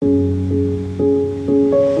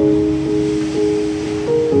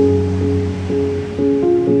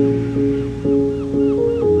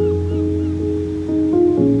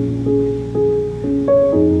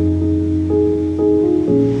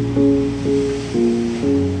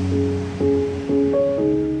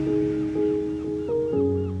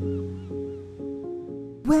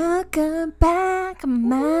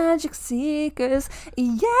Seekers.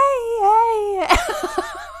 Yay!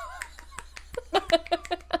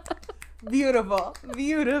 Beautiful.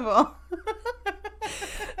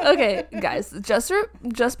 Okay, guys,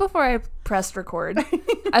 just before I pressed record,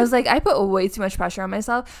 I was like, I put way too much pressure on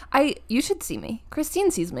myself. You should see me.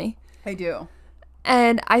 Christine sees me. I do.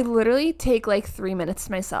 And I literally take like 3 minutes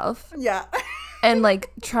to myself. Yeah. And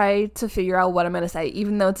like try to figure out what I'm going to say,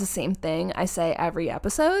 even though it's the same thing I say every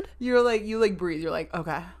episode. You breathe. You're like,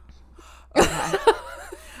 okay.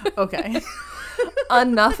 Okay.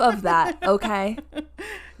 Enough of that, okay?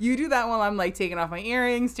 You do that while I'm like taking off my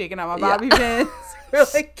earrings, taking out my bobby pins. We're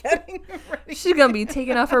like getting ready. She's going to be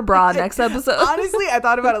taking off her bra next episode. Honestly, I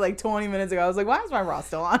thought about it like 20 minutes ago. I was like, why is my bra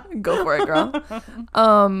still on? Go for it, girl.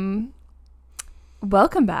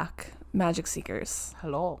 Welcome back, Magic Seekers.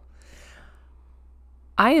 Hello.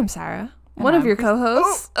 I am Sarah, one of your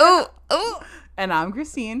co-hosts. And I'm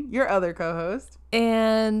Christine, your other co-host.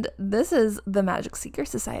 And this is the Magic Seeker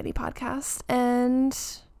Society podcast. And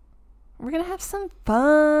we're going to have some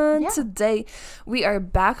fun today. We are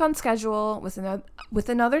back on schedule with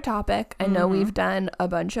another topic. I know we've done a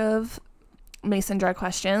bunch of mason jar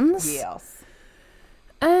questions. Yes.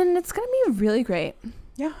 And it's going to be really great.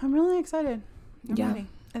 Yeah, I'm really excited. I'm Yeah. ready.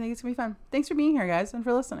 I think it's going to be fun. Thanks for being here, guys, and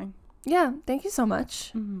for listening. Yeah, thank you so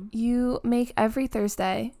much. Mm-hmm. You make every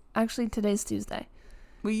Thursday. Actually, today's Tuesday.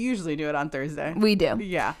 We usually do it on Thursday. We do.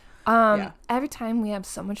 Yeah. Every time we have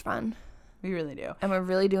so much fun. We really do. And we're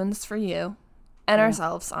really doing this for you and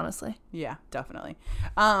ourselves, honestly. Yeah, definitely.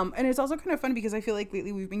 And it's also kind of fun because I feel like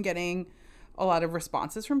lately we've been getting a lot of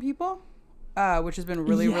responses from people, which has been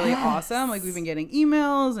really, really awesome. Like we've been getting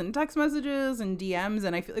emails and text messages and DMs,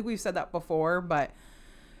 and I feel like we've said that before, but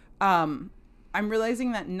I'm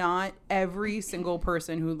realizing that not every single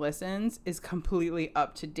person who listens is completely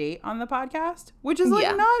up to date on the podcast, which is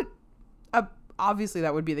like not obviously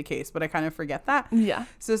that would be the case, but I kind of forget that. Yeah.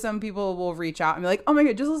 So some people will reach out and be like, oh my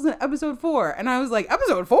God, just listen to episode 4. And I was like,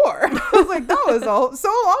 episode 4? I was like, that was all so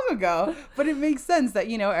long ago. But it makes sense that,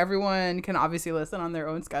 everyone can obviously listen on their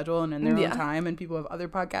own schedule and in their own time. And people have other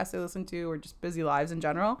podcasts they listen to or just busy lives in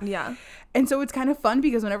general. Yeah. And so it's kind of fun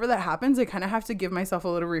because whenever that happens, I kind of have to give myself a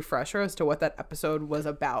little refresher as to what that episode was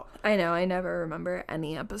about. I know. I never remember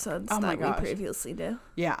any episodes that we previously do.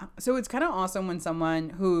 Yeah. So it's kind of awesome when someone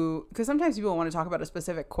because sometimes people want to talk about a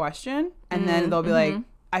specific question and then they'll be like,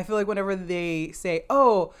 I feel like whenever they say,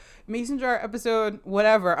 oh, mason jar episode,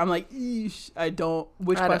 whatever, I'm like, eesh,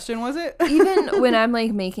 which question was it? Even when I'm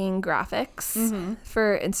like making graphics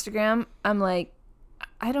for Instagram, I'm like,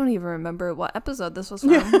 I don't even remember what episode this was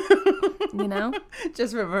from,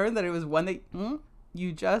 Just remember that it was one that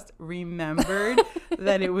you just remembered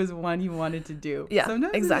that it was one you wanted to do. Yeah,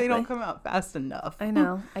 sometimes exactly. they don't come out fast enough. I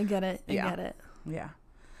know. I get it. I get it. Yeah.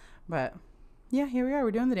 But yeah, here we are.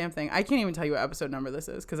 We're doing the damn thing. I can't even tell you what episode number this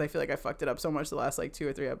is because I feel like I fucked it up so much the last like 2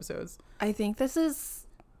 or 3 episodes. I think this is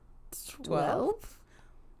 12.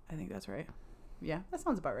 I think that's right. Yeah, that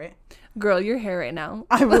sounds about right. Girl, your hair right now.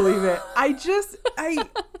 I believe it.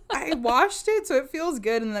 I washed it so it feels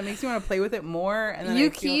good and that makes me want to play with it more. And then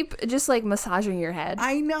keep just like massaging your head.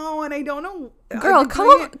 I know, and I don't know. Girl, come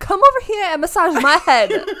over here and massage my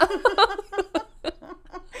head.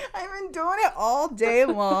 I've been doing it all day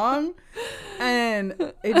long and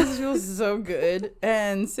it just feels so good.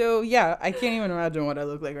 And so, yeah, I can't even imagine what I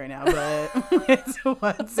look like right now, but it's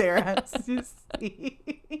what Sarah has to see.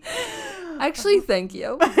 Actually, thank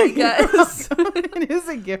you. Because it is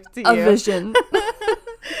a gift to you. A vision.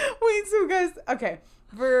 Wait, so guys, okay.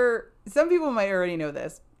 For some people might already know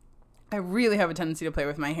this. I really have a tendency to play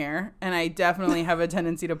with my hair. And I definitely have a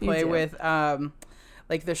tendency to play with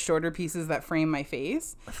like the shorter pieces that frame my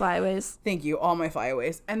face. Flyaways. Thank you. All my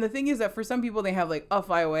flyaways. And the thing is that for some people, they have like a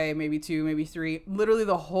flyaway, maybe 2, maybe 3. Literally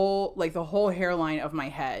the whole hairline of my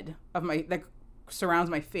head, that surrounds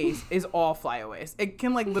my face is all flyaways. It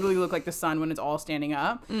can like literally look like the sun when it's all standing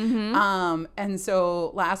up. Mm-hmm. And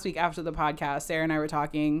so last week after the podcast, Sarah and I were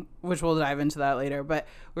talking, which we'll dive into that later, but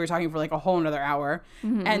we were talking for like a whole another hour.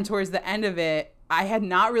 Mm-hmm. And towards the end of it, I had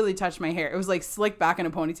not really touched my hair. It was like slicked back in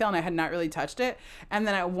a ponytail and I had not really touched it. And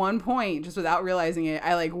then at one point, just without realizing it,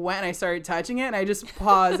 I like went and I started touching it and I just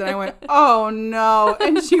paused and I went, oh no.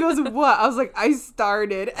 And she goes, what? I was like, I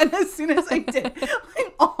started. And as soon as I did,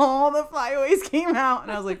 like all the flyaways came out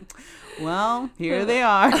and I was like, well, here they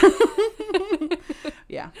are.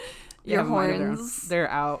 Yeah. Your horns. They're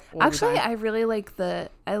out. Actually, I really like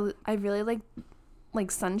I really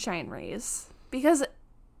like sunshine rays because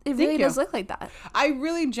it really does look like that. I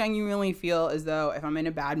really genuinely feel as though if I'm in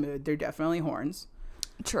a bad mood, they're definitely horns.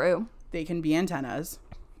 True. They can be antennas,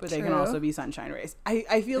 but they can also be sunshine rays.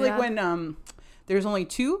 I feel like when There's only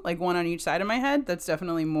 2, like one on each side of my head. That's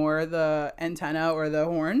definitely more the antenna or the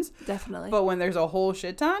horns. Definitely. But when there's a whole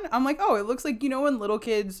shit ton, I'm like, oh, it looks like, you know, when little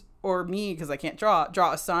kids or me, because I can't draw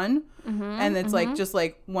a sun, and it's like just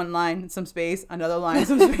like one line, some space, another line,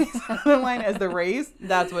 some space, another line as the rays.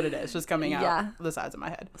 That's what it is, just coming out the sides of my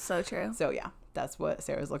head. So true. So yeah, that's what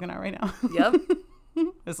Sarah's looking at right now. Yep.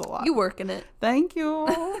 It's a lot. You working it. Thank you.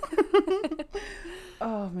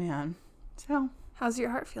 Oh man. So how's your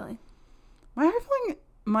heart feeling? my heart feeling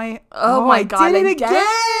my God, I did it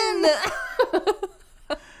again.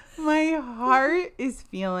 My heart is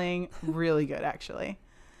feeling really good, actually.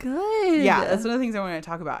 Good. Yeah, that's one of the things I want to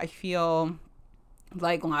talk about. I feel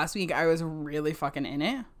like last week I was really fucking in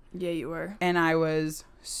it. Yeah, you were. And I was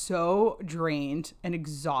so drained and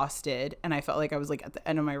exhausted. And I felt like I was like at the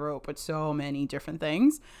end of my rope with so many different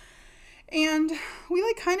things. And we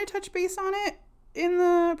like kind of touched base on it in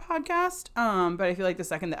the podcast. But I feel like the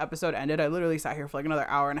second the episode ended, I literally sat here for like another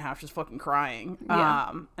hour and a half just fucking crying.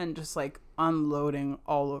 Yeah. And just like unloading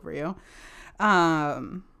all over you.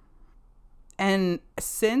 And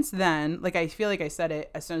since then, like, I feel like I said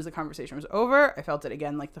it as soon as the conversation was over. I felt it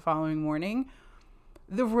again, like, the following morning.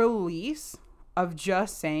 The release of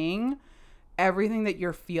just saying everything that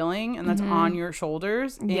you're feeling and that's on your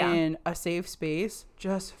shoulders in a safe space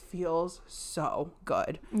just feels so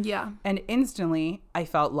good. Yeah. And instantly, I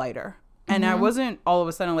felt lighter. And I wasn't all of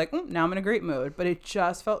a sudden like, now I'm in a great mood. But it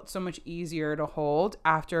just felt so much easier to hold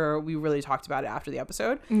after we really talked about it after the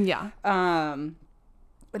episode. Yeah.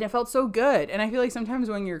 But it felt so good. And I feel like sometimes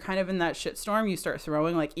when you're kind of in that shitstorm, you start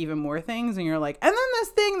throwing like even more things and you're like, and then this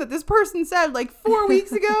thing that this person said like 4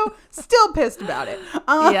 weeks ago, still pissed about it.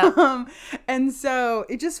 And so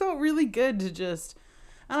it just felt really good to just,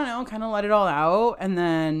 I don't know, kind of let it all out. And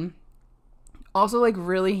then also like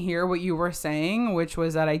really hear what you were saying, which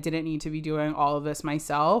was that I didn't need to be doing all of this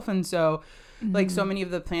myself. And so like so many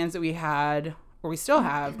of the plans that we had, or we still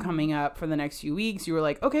have coming up for the next few weeks, you were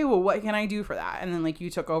like, okay, well, what can I do for that? And then like you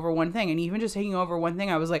took over one thing, and even just taking over one thing,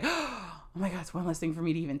 I was like, oh my God, it's one less thing for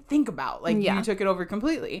me to even think about. Like you took it over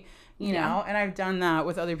completely, you know, and I've done that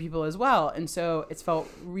with other people as well. And so it's felt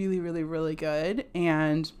really, really, really good.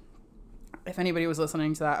 And if anybody was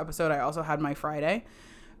listening to that episode, I also had my Friday,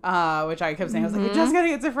 which I kept saying, I was like, I just got to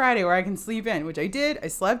get to Friday where I can sleep in, which I did. I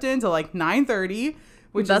slept in till like 9:30.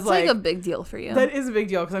 Which that's is like a big deal for you. That is a big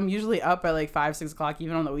deal because I'm usually up by like 5, 6 o'clock,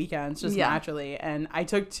 even on the weekends, just naturally. And I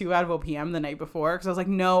took 2 out of OPM the night before because I was like,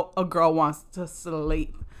 no, a girl wants to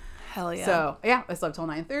sleep. Hell yeah. So yeah, I slept till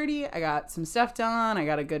 9:30. I got some stuff done. I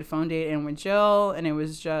got a good phone date in with Jill, and it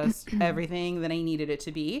was just everything that I needed it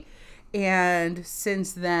to be. And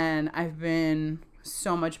since then, I've been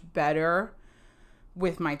so much better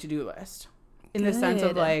with my to-do list in the sense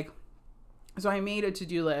of like, so I made a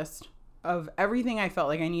to-do list of everything I felt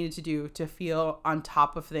like I needed to do to feel on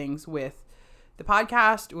top of things with the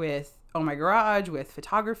podcast, with Oh My Garage, with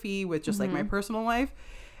photography, with just like my personal life.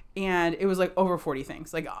 And it was like over 40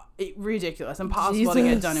 things, like ridiculous, impossible to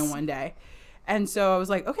get done in one day. And so I was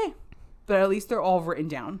like, okay, but at least they're all written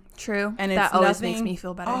down. True. And that always makes me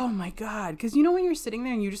feel better. Oh my God. Because you know when you're sitting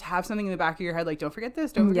there and you just have something in the back of your head, like, don't forget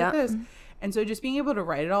this, don't forget this. And so just being able to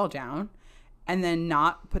write it all down and then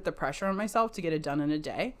not put the pressure on myself to get it done in a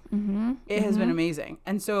day, it has been amazing.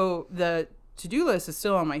 And so the to-do list is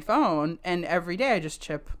still on my phone, and every day I just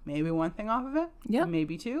chip maybe one thing off of it,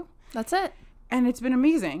 maybe 2. That's it. And it's been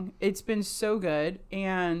amazing. It's been so good.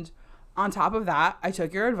 And on top of that, I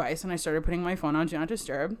took your advice and I started putting my phone on Do Not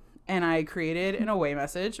Disturb, and I created an away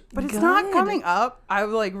message, but it's not coming up. I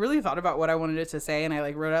like really thought about what I wanted it to say, and I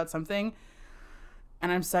like wrote out something.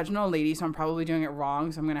 And I'm such an old lady, so I'm probably doing it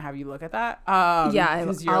wrong. So I'm gonna have you look at that. I'll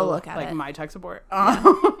look at it. Like my tech support.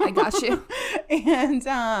 I got you. And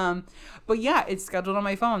but yeah, it's scheduled on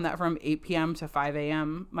my phone that from 8 p.m. to 5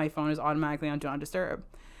 a.m. my phone is automatically on Do Not Disturb.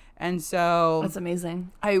 And so that's amazing.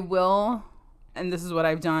 I will, and this is what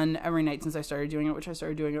I've done every night since I started doing it, which I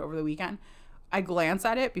started doing it over the weekend. I glance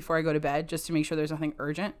at it before I go to bed just to make sure there's nothing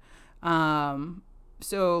urgent.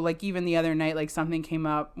 So like even the other night, like something came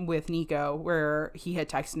up with Nico where he had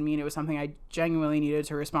texted me and it was something I genuinely needed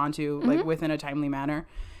to respond to like within a timely manner.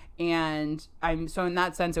 And so in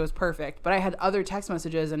that sense, it was perfect. But I had other text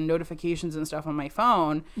messages and notifications and stuff on my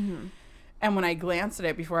phone. And when I glanced at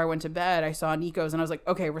it before I went to bed, I saw Nico's and I was like,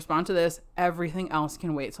 okay, respond to this. Everything else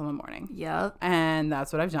can wait till the morning. Yep. And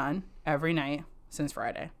that's what I've done every night since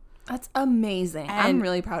Friday. That's amazing. And I'm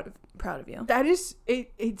really proud of you. That is,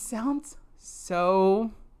 it sounds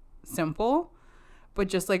so simple, but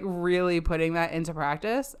just like really putting that into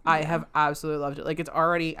practice, I have absolutely loved it. Like it's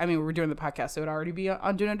already, I mean, we're doing the podcast, so it'd already be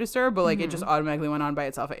on Do Not Disturb, but like it just automatically went on by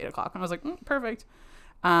itself at 8 o'clock. And I was like, perfect.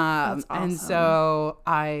 That's awesome. And so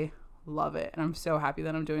I love it. And I'm so happy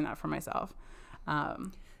that I'm doing that for myself.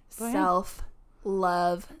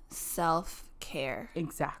 Self-love, self-care.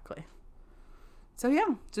 Exactly. So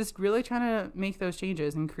yeah, just really trying to make those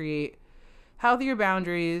changes and create healthier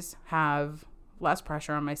boundaries, have less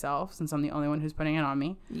pressure on myself since I'm the only one who's putting it on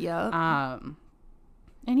me. Yep. And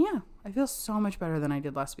yeah, I feel so much better than I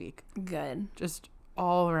did last week. Good. Just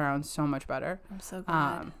all around so much better. I'm so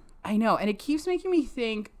glad. I know. And it keeps making me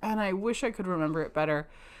think, and I wish I could remember it better,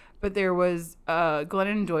 but there was a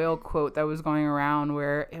Glennon Doyle quote that was going around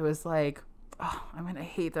where it was like, oh, I mean, I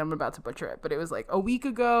hate that I'm about to butcher it, but it was like, a week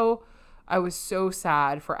ago, I was so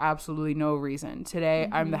sad for absolutely no reason. Today,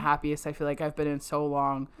 I'm the happiest I feel like I've been in so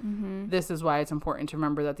long. This is why it's important to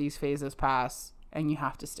remember that these phases pass and you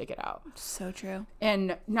have to stick it out. So true.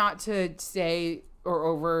 And not to say or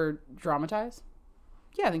over dramatize.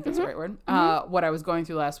 Yeah, I think that's the right word. What I was going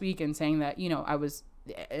through last week and saying that, you know, I was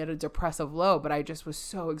at a depressive low, but I just was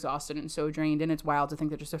so exhausted and so drained. And it's wild to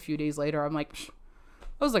think that just a few days later, I'm like, it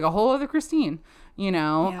was like a whole other Christine, you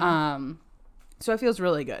know? Yeah. So it feels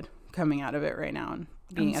really good coming out of it right now and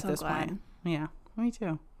being at this point. Yeah, me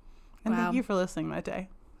too. And thank you for listening that day.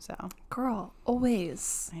 So, girl,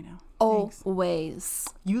 always. I know. Always.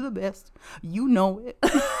 Thanks. You the best. You know it.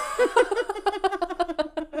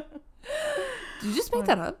 Did you just make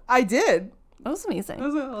that up? I did. That was amazing. That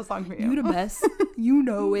was a little song for you. You the best. You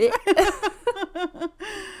know it.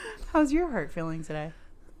 How's your heart feeling today?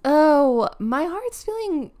 Oh, my heart's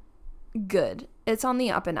feeling good. It's on the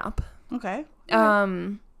up and up. Okay.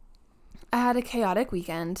 I had a chaotic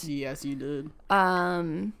weekend. Yes, you did.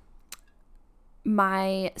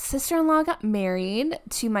 My sister-in-law got married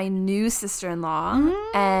to my new sister-in-law,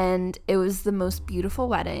 and it was the most beautiful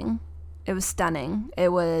wedding. It was stunning.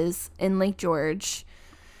 It was in Lake George,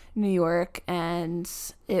 New York, and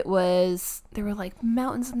there were like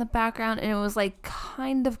mountains in the background, and it was like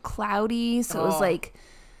kind of cloudy, so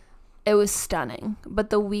it was stunning. But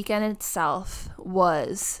the weekend itself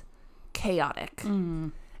was chaotic.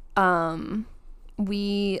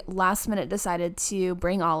 We last minute decided to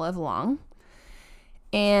bring Olive along,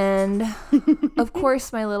 and of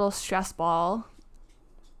course my little stress ball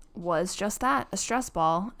was just that, a stress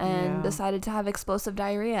ball, and decided to have explosive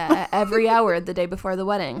diarrhea at every hour the day before the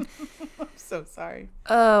wedding. I'm so sorry.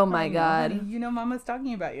 Oh my God. Honey, you know Mama's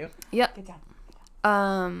talking about you. Yep. Get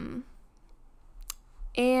down.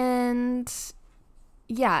 And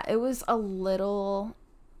yeah, it was a little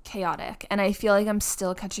chaotic, and I feel like I'm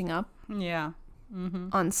still catching up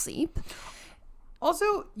on sleep.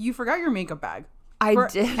 Also, you forgot your makeup bag. I For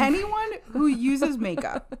did. anyone who uses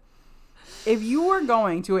makeup, if you were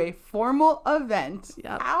going to a formal event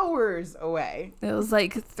hours away. It was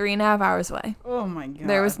like 3.5 hours away. Oh my God.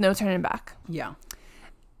 There was no turning back. Yeah.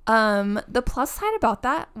 The plus side about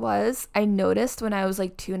that was I noticed when I was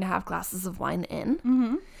like 2.5 glasses of wine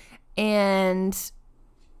in, and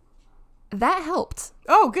that helped.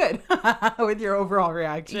 Oh, good. With your overall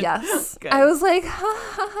reaction. Yes. Good. I was like,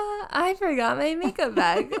 I forgot my makeup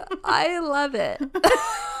bag. I love it.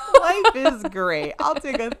 Life is great. I'll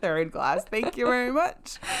take a third glass. Thank you very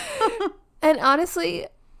much. And honestly,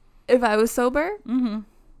 if I was sober,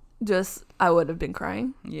 I would have been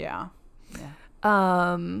crying. Yeah.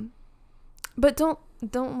 But don't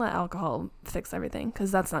let alcohol fix everything, because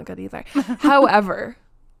that's not good either. However,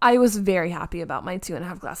 I was very happy about my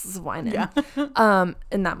 2.5 glasses of wine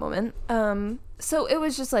in that moment. So it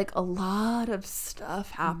was just like a lot of stuff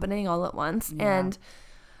happening all at once. And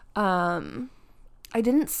I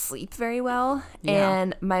didn't sleep very well.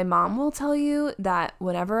 And my mom will tell you that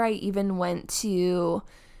whenever I even went to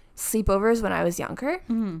sleepovers when I was younger,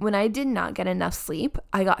 when I did not get enough sleep,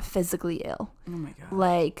 I got physically ill. Oh my God.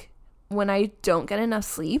 Like, when I don't get enough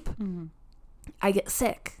sleep, I get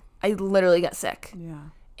sick. I literally get sick. Yeah.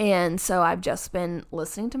 And so I've just been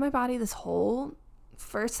listening to my body this whole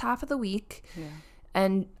first half of the week. Yeah.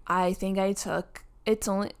 And I think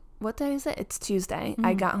what day is it? It's Tuesday.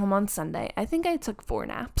 I got home on Sunday. I think I took 4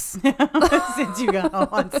 naps. Since you got home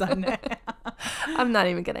on Sunday. I'm not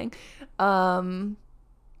even kidding.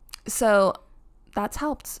 So that's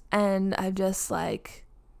helped. And I've just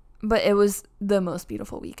but it was the most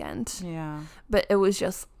beautiful weekend. Yeah. But it was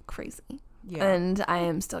just crazy. Yeah. And I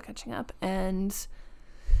am still catching up. And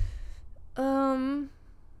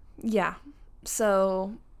yeah.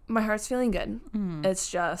 So my heart's feeling good.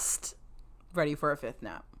 It's just ready for a 5th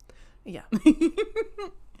nap. Yeah.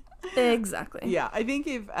 Exactly. Yeah. I think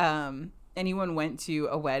if anyone went to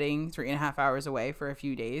a wedding 3.5 hours away for a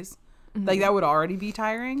few days, like that would already be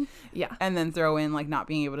tiring. Yeah. And then throw in like not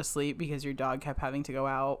being able to sleep because your dog kept having to go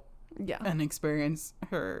out and experience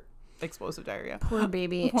her explosive diarrhea. Poor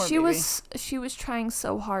baby. She was trying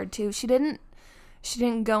so hard too. She didn't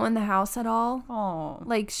go in the house at all. Oh.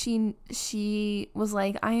 Like she was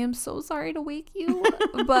like, I am so sorry to wake you,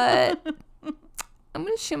 but I'm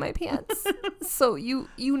gonna shit my pants. So you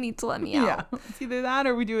need to let me out. Yeah. It's either that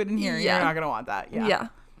or we do it in here. Yeah. You're not gonna want that. Yeah. Yeah.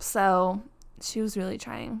 So she was really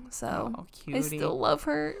trying. So I still love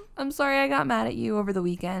her. I'm sorry I got mad at you over the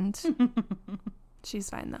weekend. She's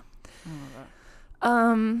fine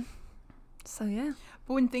though. So yeah.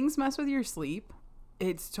 But when things mess with your sleep,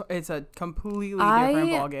 it's a completely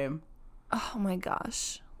different ballgame. Oh my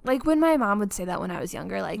gosh. Like when my mom would say that when I was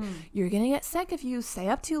younger, like, you're going to get sick if you stay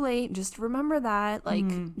up too late. Just remember that.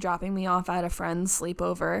 Like dropping me off at a friend's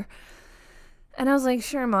sleepover. And I was like,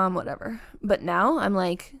 sure, Mom, whatever. But now I'm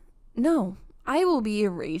like, no, I will be a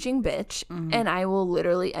raging bitch and I will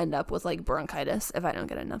literally end up with like bronchitis if I don't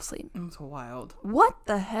get enough sleep. It's wild. What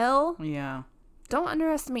the hell? Yeah. Don't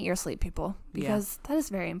underestimate your sleep, people, because that is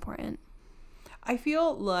very important. I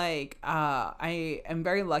feel like I am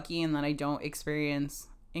very lucky in that I don't experience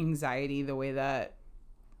anxiety the way that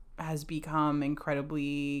has become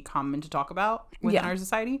incredibly common to talk about within our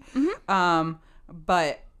society.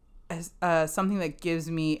 But as, something that gives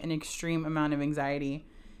me an extreme amount of anxiety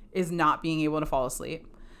is not being able to fall asleep.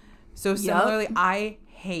 So similarly, I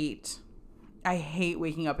hate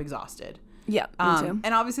waking up exhausted. Yeah, me too.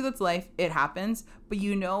 And obviously that's life. It happens. But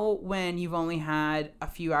you know when you've only had a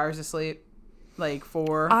few hours of sleep, like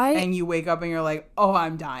 4, and you wake up and you're like, oh,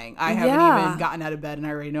 I'm dying. I haven't even gotten out of bed and I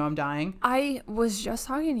already know I'm dying. I was just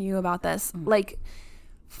talking to you about this. Like,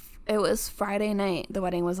 it was Friday night. The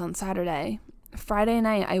wedding was on Saturday. Friday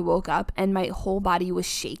night, I woke up and my whole body was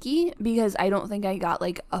shaky because I don't think I got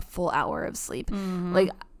like a full hour of sleep. Like,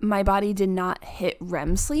 my body did not hit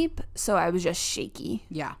REM sleep, so I was just shaky.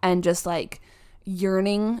 Yeah. And just like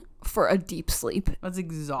yearning for a deep sleep. That's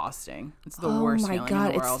exhausting. It's the worst feeling in the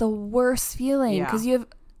world. It's the worst feeling because you have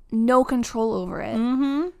no control over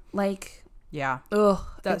it. Like, ugh,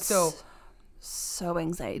 that's so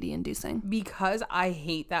anxiety inducing. Because I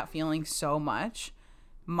hate that feeling so much.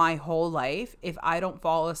 My whole life, if I don't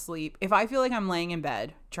fall asleep, if I feel like I'm laying in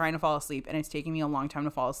bed trying to fall asleep and it's taking me a long time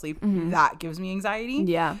to fall asleep, that gives me anxiety.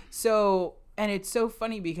 Yeah. So, and it's so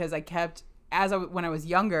funny because I kept, when I was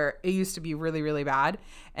younger, it used to be really, really bad.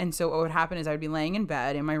 And so what would happen is I'd be laying in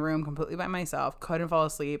bed in my room completely by myself, couldn't fall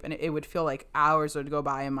asleep, and it would feel like hours would go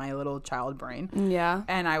by in my little child brain. Yeah.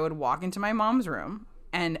 And I would walk into my mom's room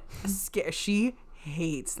and she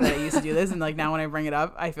hates that I used to do this, and like now when I bring it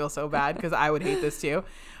up I feel so bad because I would hate this too.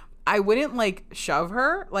 I wouldn't like shove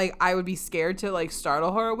her, like I would be scared to like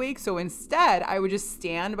startle her awake, so instead I would just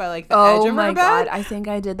stand by like the edge of her bed. Oh my god, I think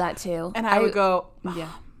I did that too. And I would go, Mom,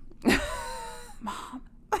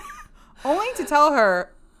 only to tell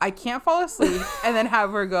her I can't fall asleep, and then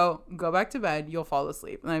have her go back to bed, you'll fall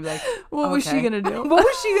asleep. And I'd be like, what was she gonna do? What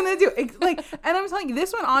was she gonna do? Like, and I'm telling you,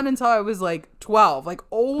 this went on until I was like 12, like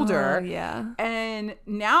older. Yeah. And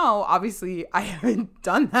now obviously I haven't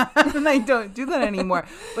done that and I don't do that anymore,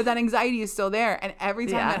 but that anxiety is still there. And every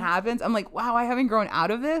time that happens, I'm like, wow, I haven't grown out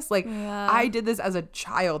of this. Like I did this as a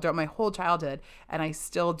child throughout my whole childhood, and I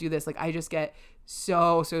still do this. Like I just get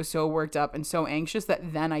so worked up and so anxious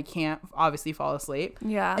that then I can't obviously fall asleep.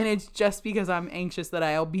 Yeah. And it's just because I'm anxious that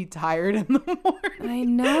I'll be tired in the morning. I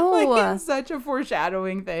know. Like it's such a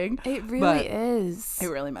foreshadowing thing. It really is. It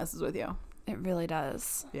really messes with you. It really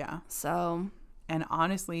does. Yeah. So. And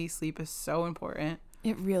honestly, sleep is so important.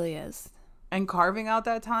 It really is. And carving out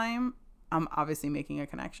that time, I'm obviously making a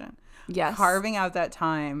connection. Yes. Carving out that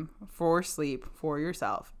time for sleep for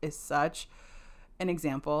yourself is such an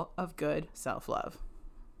example of good self-love.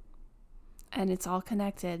 And it's all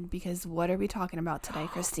connected because what are we talking about today,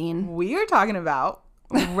 Christine? We are talking about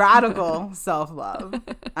radical self-love.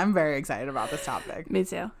 I'm very excited about this topic. Me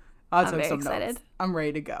too. I took some notes. I'm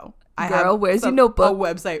ready to go. Girl, where's your notebook? A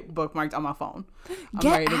website bookmarked on my phone.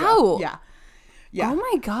 Get out. Yeah. Oh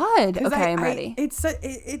my god. Okay, I'm ready.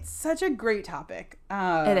 It's such a great topic.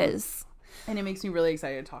 It is. And it makes me really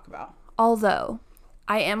excited to talk about. Although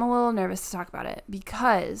I am a little nervous to talk about it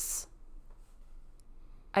because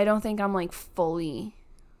I don't think I'm like fully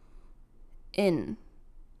in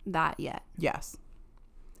that yet. Yes.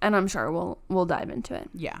 And I'm sure we'll dive into it.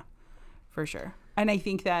 Yeah, for sure. And I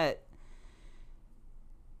think that's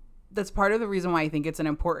part of the reason why I think it's an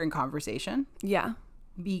important conversation. Yeah.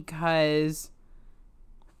 Because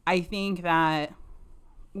I think that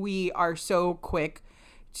we are so quick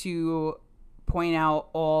to point out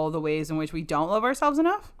all the ways in which we don't love ourselves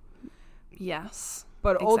enough. Yes.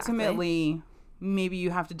 But ultimately, maybe you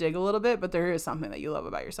have to dig a little bit, but there is something that you love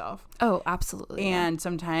about yourself. Oh, absolutely. And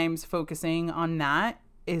sometimes focusing on that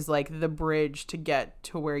is like the bridge to get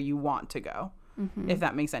to where you want to go, if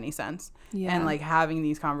that makes any sense. Yeah. And like having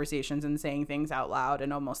these conversations and saying things out loud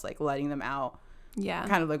and almost like letting them out,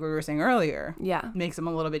 kind of like what we were saying earlier, makes them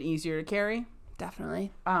a little bit easier to carry.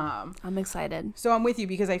 Definitely. I'm excited. So I'm with you,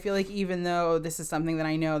 because I feel like even though this is something that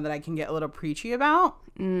I know that I can get a little preachy about,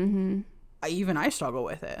 I struggle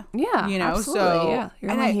with it. Yeah, you know, absolutely. so yeah,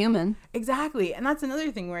 you're only human. Exactly. And that's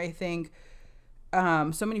another thing where I think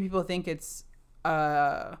so many people think it's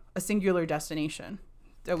a singular destination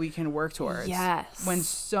that we can work towards. Yes. When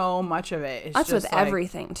so much of it is that's just with like,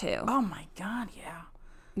 everything too. Oh my God, yeah.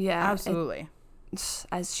 Yeah. Absolutely.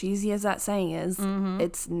 As cheesy as that saying is,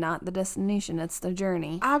 it's not the destination, it's the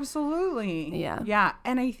journey. Absolutely. Yeah. Yeah.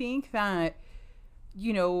 And I think that,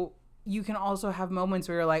 you know, you can also have moments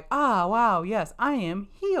where you're like, wow, yes, I am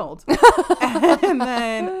healed. And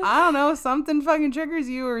then, I don't know, something fucking triggers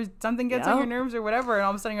you or something gets on your nerves or whatever. And all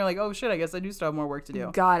of a sudden you're like, oh shit, I guess I do still have more work to do.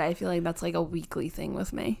 God, I feel like that's like a weekly thing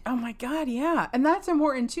with me. Oh my God, yeah. And that's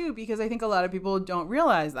important too, because I think a lot of people don't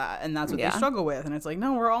realize that. And that's what they struggle with. And it's like,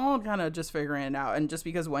 no, we're all kind of just figuring it out. And just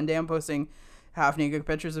because one day I'm posting half naked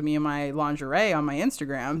pictures of me in my lingerie on my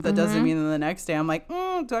Instagram, that doesn't mean that the next day I'm like,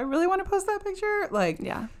 do I really want to post that picture? Like,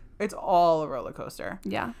 it's all a roller coaster.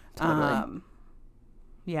 Yeah, totally.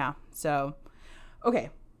 Yeah. So,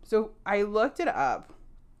 okay. So I looked it up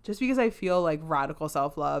just because I feel like radical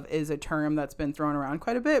self-love is a term that's been thrown around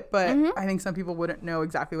quite a bit, but I think some people wouldn't know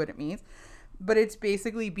exactly what it means. But it's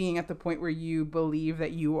basically being at the point where you believe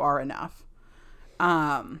that you are enough.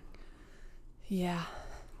 Yeah.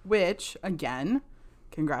 Which, again,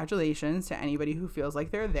 congratulations to anybody who feels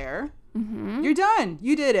like they're there. You're done.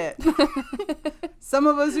 You did it. Some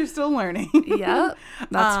of us are still learning. Yeah,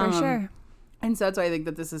 that's for sure. And so that's why I think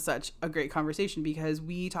that this is such a great conversation, because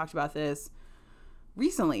we talked about this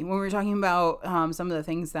recently when we were talking about some of the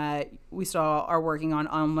things that we still are working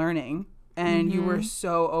on learning. And you were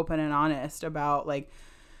so open and honest about like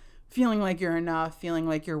feeling like you're enough, feeling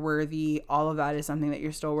like you're worthy. All of that is something that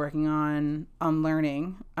you're still working on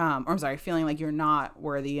learning. Feeling like you're not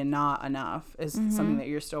worthy and not enough is something that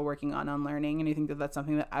you're still working on learning. And I think that that's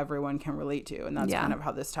something that everyone can relate to. And that's kind of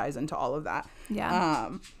how this ties into all of that. Yeah.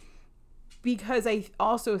 Because I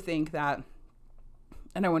also think that,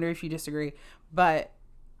 and I wonder if you disagree, but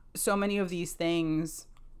so many of these things,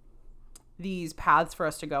 these paths for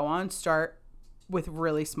us to go on, start with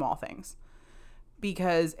really small things.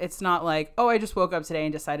 Because it's not like, oh, I just woke up today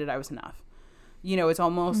and decided I was enough. You know, it's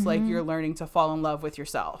almost like you're learning to fall in love with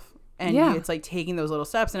yourself. And it's like taking those little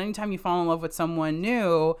steps. And anytime you fall in love with someone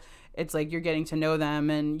new, it's like you're getting to know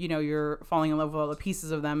them and, you know, you're falling in love with all the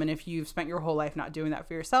pieces of them. And if you've spent your whole life not doing that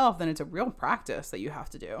for yourself, then it's a real practice that you have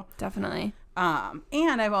to do. Definitely.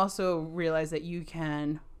 And I've also realized that you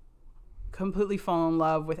can completely fall in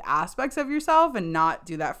love with aspects of yourself and not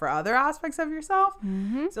do that for other aspects of yourself.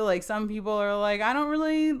 So like some people are like, I don't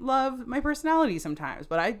really love my personality sometimes,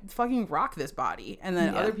 but I fucking rock this body. And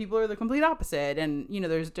then other people are the complete opposite. And you know,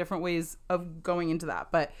 there's different ways of going into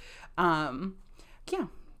that. But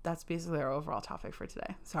that's basically our overall topic for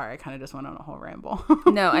today. Sorry, I kind of just went on a whole ramble.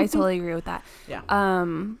 No, I totally agree with that. Yeah.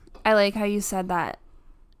 I like how you said that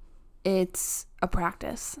it's a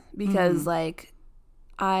practice, because like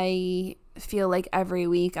I feel like every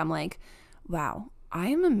week I'm like, wow, I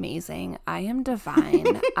am amazing. I am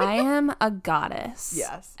divine. I am a goddess.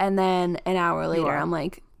 Yes. And then an hour later, I'm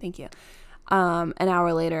like, thank you. An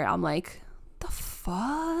hour later, I'm like, the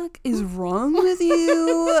fuck is wrong with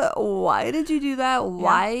you? Why did you do that?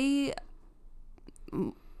 Why?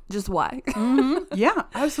 Just why? Yeah,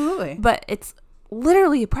 absolutely. But it's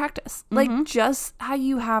literally a practice. Like just how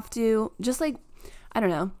you have to, just like, I don't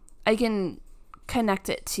know, I can connect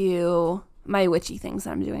it to my witchy things that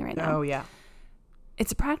I'm doing right now. Oh yeah,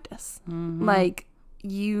 it's a practice. Like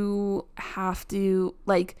you have to,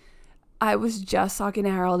 like, I was just talking to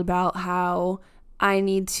Harold about how I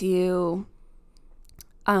need to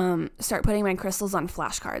start putting my crystals on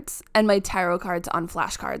flashcards and my tarot cards on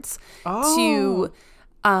flashcards to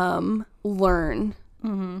learn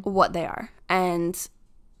what they are. And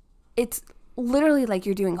it's literally like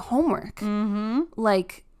you're doing homework.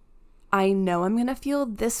 Like, I know I'm going to feel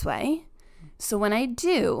this way. So when I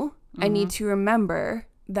do, I need to remember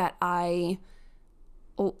that I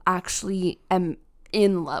actually am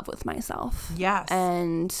in love with myself. Yes.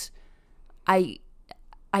 And I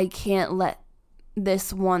can't let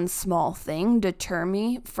this one small thing deter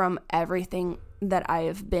me from everything that I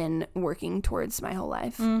have been working towards my whole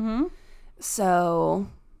life. So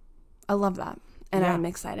I love that. And I'm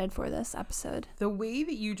excited for this episode. The way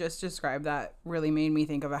that you just described that really made me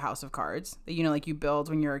think of a house of cards that, you know, like you build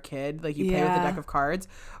when you're a kid, like you play with a deck of cards,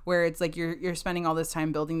 where it's like you're spending all this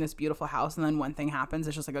time building this beautiful house, and then one thing happens,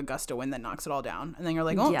 it's just like a gust of wind that knocks it all down, and then you're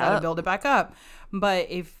like, oh, gotta build it back up. But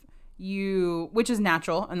if you, which is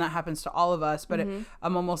natural, and that happens to all of us, but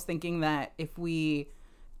I'm almost thinking that if we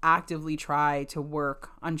actively try to work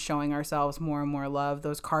on showing ourselves more and more love,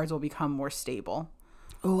 those cards will become more stable.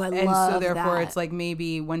 Oh, I love that. And so therefore it's like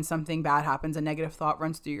maybe when something bad happens, a negative thought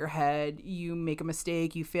runs through your head, you make a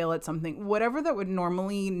mistake, you fail at something, whatever that would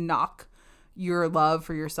normally knock your love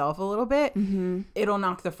for yourself a little bit, it'll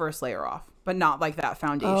knock the first layer off, but not like that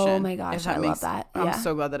foundation. Oh my gosh, I love that. Yeah. I'm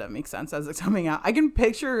so glad that it makes sense as it's coming out. I can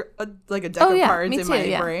picture a deck of cards in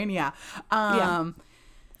my brain. Yeah.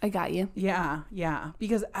 I got you. Yeah.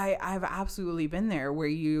 Because I've absolutely been there where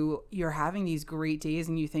you're having these great days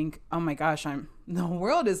and you think, oh my gosh, the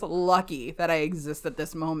world is lucky that I exist at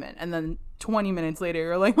this moment. And then 20 minutes later,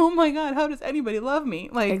 you're like, oh my God, how does anybody love me?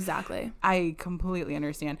 Like, exactly. I completely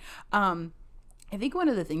understand. I think one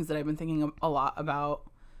of the things that I've been thinking a lot about,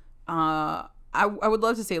 I would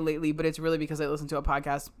love to say lately, but it's really because I listened to a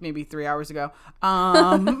podcast maybe 3 hours ago.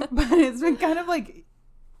 But it's been kind of like,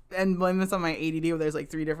 and blame this on my ADD where there's like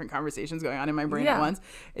 3 different conversations going on in my brain at once.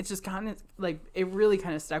 It's just kind of like, it really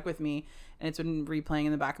kind of stuck with me, and it's been replaying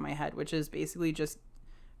in the back of my head, which is basically just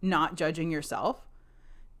not judging yourself.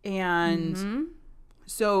 And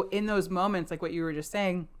so in those moments, like what you were just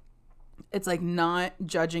saying, it's like not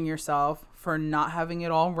judging yourself for not having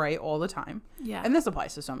it all right all the time. Yeah. And this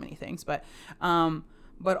applies to so many things, but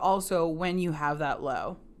also when you have that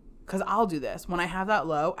low, because I'll do this. When I have that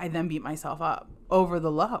low, I then beat myself up over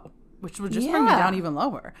the low, which would just bring me down even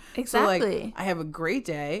lower. Exactly. So like I have a great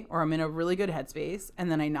day, or I'm in a really good headspace,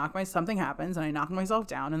 and then something happens and I knock myself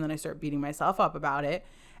down, and then I start beating myself up about it.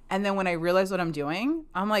 And then when I realize what I'm doing,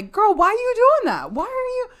 I'm like, girl, why are you doing that? Why are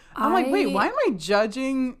you? I'm like, wait, why am I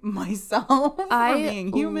judging myself for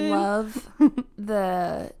being human? I love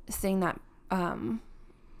the thing that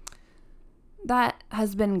that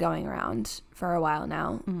has been going around for a while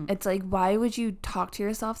now. It's like, why would you talk to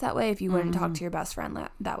yourself that way if you wouldn't talk to your best friend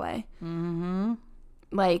that way?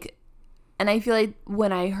 Like, and I feel like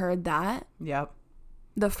when I heard that,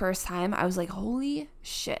 the first time, I was like, holy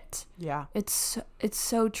shit. Yeah. It's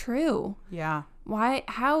so true. Yeah. Why,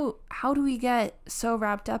 how do we get so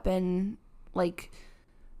wrapped up in like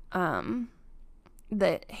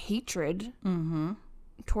the hatred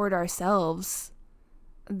toward ourselves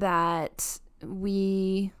that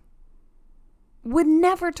we would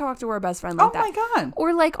never talk to our best friend like that. Oh my God.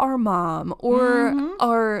 Or like our mom or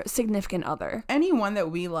our significant other. Anyone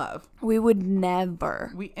that we love. We would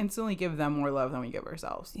never. We instantly give them more love than we give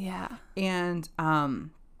ourselves. Yeah. And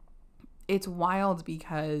it's wild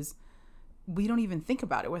because we don't even think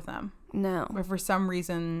about it with them. No. But for some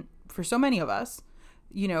reason, for so many of us,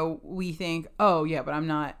 you know, we think, oh yeah, but I'm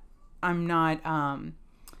not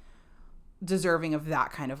deserving of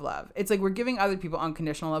that kind of love. It's like we're giving other people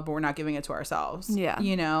unconditional love, but we're not giving it to ourselves. Yeah.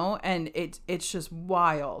 You know? And it's just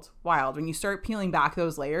wild when you start peeling back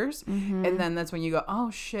those layers. And then that's when you go, oh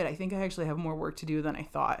shit, I think I actually have more work to do than I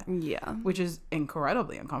thought. Yeah. Which is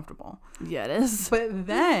incredibly uncomfortable. Yeah, it is. But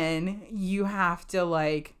then you have to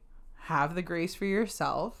like have the grace for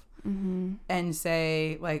yourself and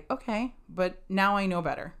say like, okay, but now I know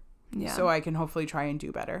better. Yeah. So I can hopefully try and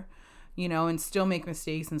do better. You know, and still make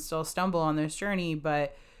mistakes and still stumble on this journey.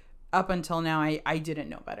 But up until now, I didn't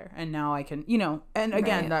know better. And now I can, you know, and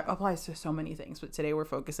again, that applies to so many things. But today we're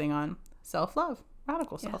focusing on self-love,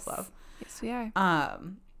 radical self-love. Yes, we are.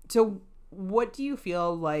 So what do you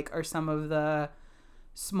feel like are some of the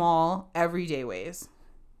small everyday ways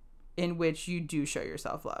in which you do show your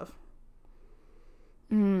self-love?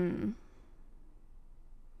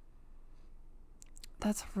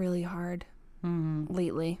 That's really hard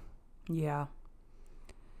lately. Yeah.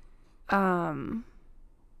 I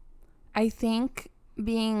think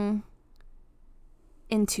being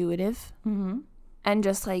intuitive and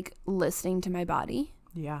just like listening to my body.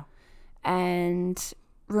 Yeah. And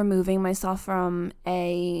removing myself from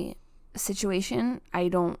a situation I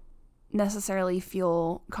don't necessarily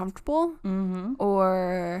feel comfortable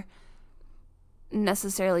or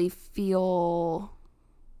necessarily feel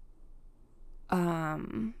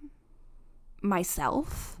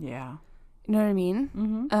myself. Yeah. You know what I mean?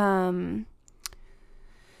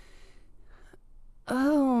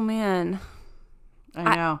 Oh man.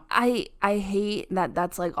 I know. I hate that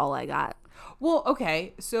that's like all I got. Well,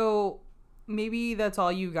 okay. So maybe that's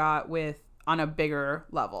all you got with on a bigger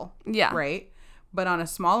level. Yeah. Right? But on a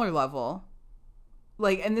smaller level,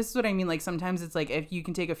 like, and this is what I mean. Like, sometimes it's like if you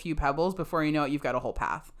can take a few pebbles before you know it, you've got a whole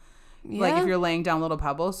path. Yeah. Like if you're laying down little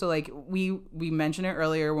pebbles. So like we mentioned it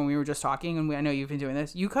earlier when we were just talking, and I know you've been doing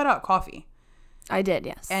this. You cut out coffee. I did,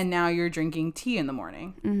 yes. And now you're drinking tea in the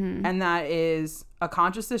morning. Mm-hmm. And that is a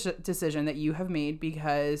conscious decision that you have made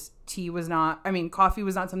because coffee was not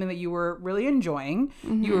something that you were really enjoying.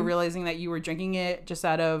 Mm-hmm. You were realizing that you were drinking it just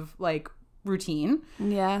out of like routine.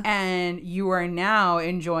 Yeah. And you are now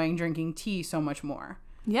enjoying drinking tea so much more.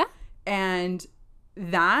 Yeah. And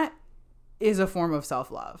that is a form of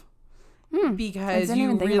self-love. Because I didn't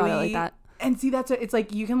even think about it like that. And see, it's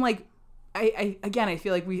like you can like, I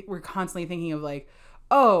feel like we're constantly thinking of like,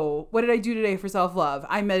 oh, what did I do today for self-love?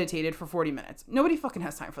 I meditated for 40 minutes. Nobody fucking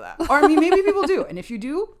has time for that. Or I mean, maybe people do. And if you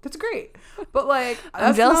do, that's great. But like,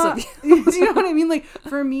 I'm jealous of you. Do you know what I mean? Like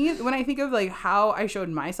for me, when I think of like how I showed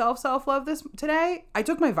myself self-love today, I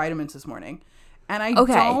took my vitamins this morning. And I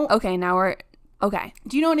Okay, now we're okay.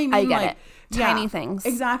 Do you know what I mean? I get like, it. Tiny things.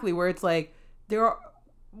 Exactly. Where it's like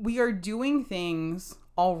we are doing things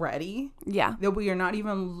already that we are not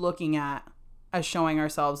even looking at as showing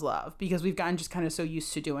ourselves love because we've gotten just kind of so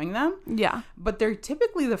used to doing them. Yeah. But they're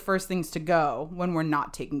typically the first things to go when we're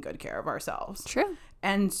not taking good care of ourselves. True.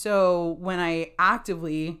 And so when I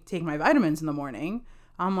actively take my vitamins in the morning,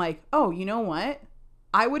 I'm like, oh, you know what?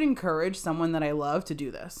 I would encourage someone that I love to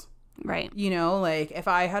do this. Right. You know, like if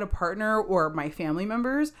I had a partner or my family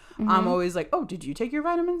members, I'm always like, oh, did you take your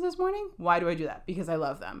vitamins this morning? Why do I do that? Because I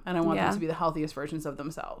love them and I want them to be the healthiest versions of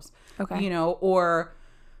themselves. Okay. You know, or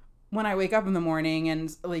when I wake up in the morning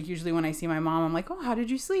and like usually when I see my mom, I'm like, oh, how did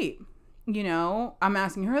you sleep? You know, I'm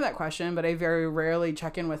asking her that question, but I very rarely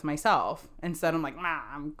check in with myself. Instead, I'm like,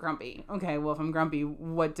 I'm grumpy. Okay, well, if I'm grumpy,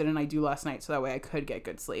 what didn't I do last night so that way I could get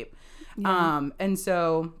good sleep? Yeah. And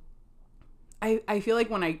so I feel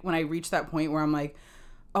like when I reach that point where I'm like,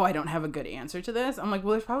 oh, I don't have a good answer to this, I'm like,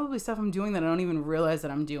 well, there's probably stuff I'm doing that I don't even realize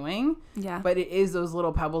that I'm doing. Yeah. But it is those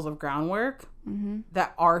little pebbles of groundwork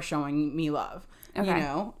that are showing me love. Okay. You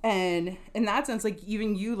know? And in that sense, like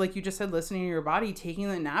even you, like you just said, listening to your body, taking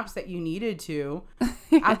the naps that you needed to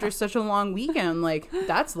after such a long weekend, like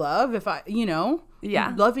that's love. If I, you know,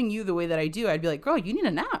 loving you the way that I do, I'd be like, girl, you need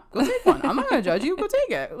a nap. Go take one. I'm not going to judge you. Go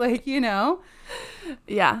take it. Like, you know?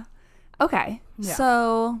 Yeah. Okay. Yeah.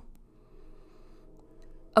 So,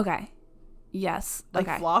 okay. Yes. Like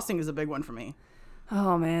okay. Flossing is a big one for me.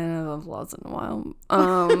 Oh man, I haven't flossed in a while.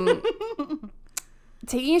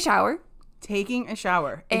 Taking a shower.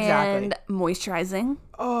 Exactly. And moisturizing.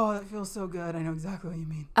 Oh, that feels so good. I know exactly what you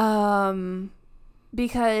mean.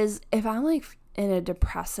 Because if I'm like in a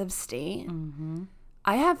depressive state,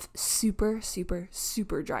 I have super, super,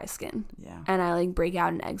 super dry skin. Yeah. And I like break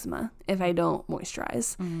out in eczema if I don't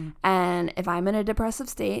moisturize. And if I'm in a depressive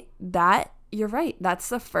state, you're right. That's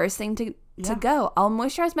the first thing to go. I'll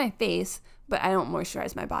moisturize my face, but I don't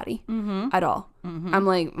moisturize my body at all. I'm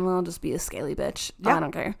like, well, I'll just be a scaly bitch. Yeah. I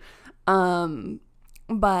don't care.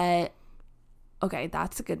 But okay,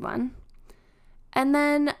 that's a good one. And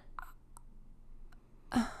then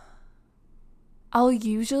I'll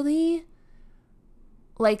usually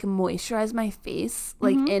like moisturize my face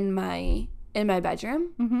like in my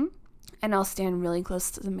bedroom and I'll stand really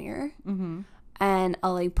close to the mirror and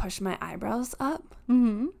I'll like push my eyebrows up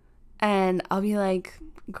and I'll be like,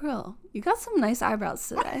 girl, you got some nice eyebrows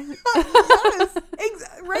today. Yes,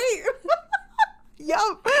 right.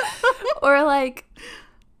 Yup. Or like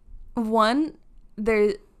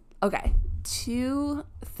two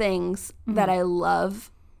things that I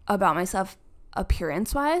love about myself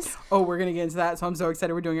appearance wise. Oh, we're gonna get into that, so I'm so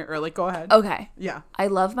excited we're doing it early. Go ahead. Okay. Yeah. I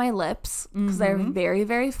love my lips because they're very,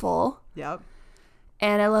 very full. Yep.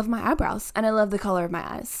 And I love my eyebrows and I love the color of my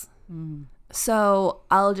eyes. So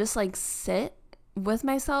I'll just like sit with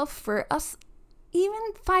myself for even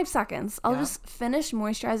 5 seconds. I'll just finish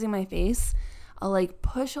moisturizing my face. I'll like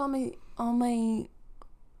push all my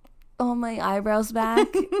eyebrows back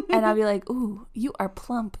and I'll be like, ooh, you are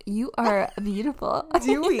plump. You are beautiful.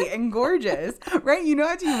 Dewy and gorgeous. Right? You know,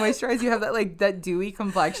 after you moisturize, you have that like that dewy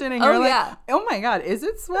complexion and you're like, oh my God, is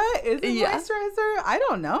it sweat? Is it moisturizer? I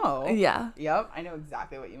don't know. Yeah. Yep. I know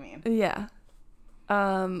exactly what you mean. Yeah.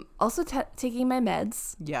 Also taking my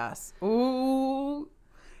meds. Yes. Ooh.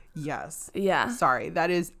 Yes. Yeah. Sorry. That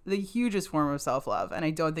is the hugest form of self-love. And I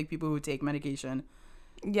don't think people who take medication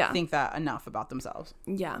think that enough about themselves.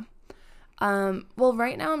 Yeah. Well,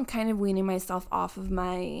 right now I'm kind of weaning myself off of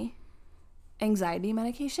my anxiety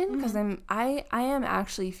medication because I am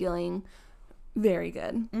actually feeling very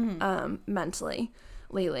good mentally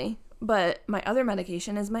lately. But my other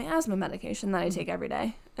medication is my asthma medication that I take every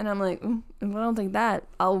day. And I'm like, if I don't take that,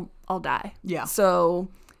 I'll die. Yeah. So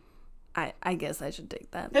I guess I should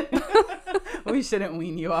take that. We shouldn't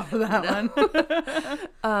wean you off of that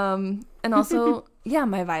one. And also, yeah,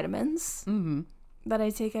 my vitamins that I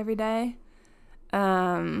take every day.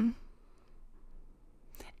 And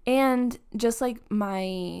just like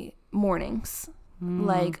my mornings,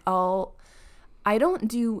 like I don't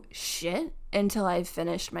do shit until I've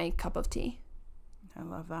finished my cup of tea. I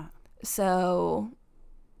love that. So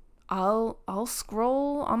I'll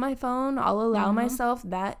scroll on my phone. I'll allow myself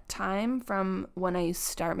that time from when I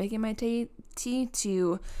start making my tea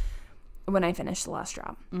to when I finish the last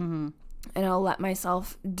drop. And I'll let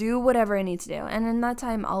myself do whatever I need to do. And in that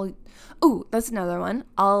time, that's another one.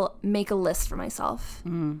 I'll make a list for myself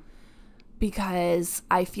because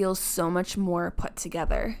I feel so much more put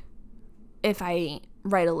together if I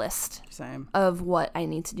write a list of what I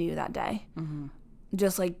need to do that day.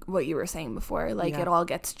 Just like what you were saying before, like it all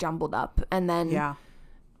gets jumbled up, and then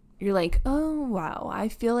you're like, oh wow, I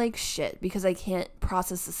feel like shit because I can't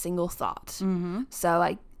process a single thought.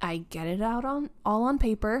 So I get it out all on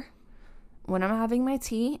paper when I'm having my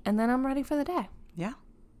tea, and then I'm ready for the day. Yeah.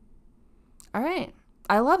 All right.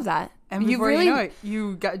 I love that. And before you know it,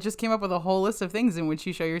 you just came up with a whole list of things in which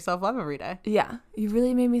you show yourself love every day. Yeah. You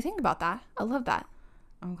really made me think about that. I love that.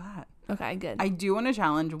 I'm glad. Okay, good. I do want to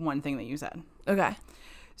challenge one thing that you said. Okay.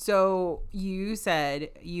 So you said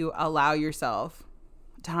you allow yourself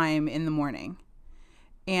time in the morning.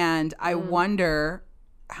 And I wonder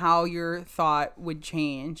how your thought would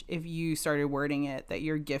change if you started wording it that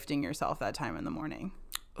you're gifting yourself that time in the morning.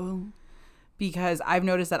 Oh. Because I've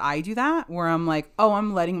noticed that I do that where I'm like, oh,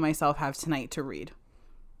 I'm letting myself have tonight to read.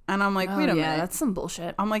 And I'm like, wait a minute. Yeah, that's some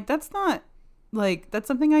bullshit. I'm like, that's not, like, that's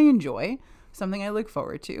something I enjoy. Something I look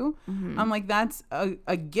forward to. I'm like, that's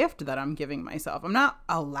a gift that I'm giving myself. I'm not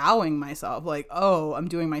allowing myself like, oh, I'm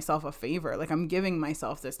doing myself a favor. Like, I'm giving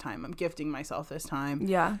myself this time. I'm gifting myself this time.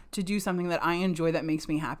 Yeah. To do something that I enjoy, that makes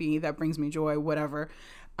me happy, that brings me joy, whatever.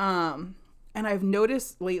 And I've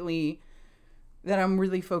noticed lately that I'm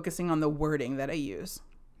really focusing on the wording that I use.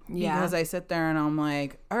 Yeah. Because I sit there and I'm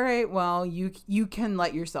like, all right, well, you can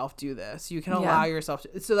let yourself do this. You can allow yourself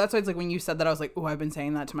to. So that's why it's like when you said that, I was like, oh, I've been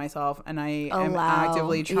saying that to myself. And I am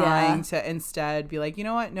actively trying to instead be like, you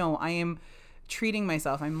know what? No, I am treating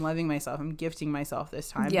myself. I'm loving myself. I'm gifting myself this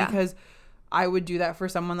time. Yeah. Because I would do that for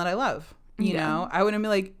someone that I love. You know, I wouldn't be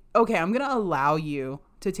like, okay, I'm going to allow you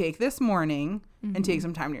to take this morning and take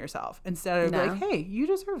some time to yourself. Instead of like, hey, you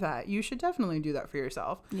deserve that. You should definitely do that for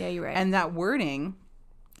yourself. Yeah, you're right. And that wording...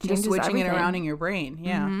 Just switching it around in your brain.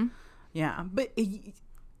 Yeah. Yeah. But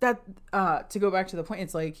to go back to the point,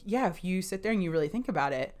 it's like, yeah, if you sit there and you really think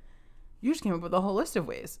about it, you just came up with a whole list of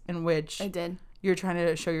ways in which you're trying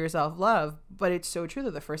to show yourself love. But it's so true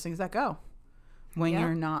that the first things that go when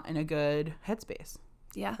you're not in a good headspace.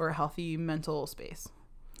 Yeah. Or a healthy mental space.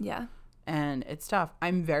 Yeah. And it's tough.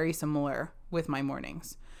 I'm very similar with my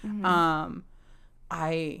mornings.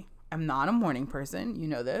 I am not a morning person. You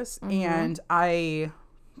know this. And I...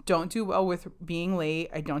 don't do well with being late.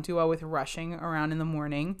 I don't do well with rushing around in the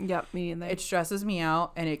morning. Yep, me neither. It stresses me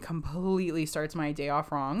out and it completely starts my day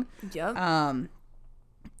off wrong. Yep.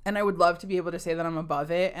 And I would love to be able to say that I'm above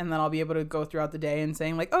it and then I'll be able to go throughout the day and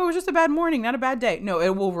saying like, oh, it was just a bad morning, not a bad day. No,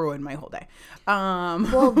 it will ruin my whole day.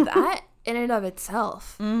 Well, that in and of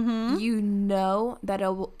itself, you know that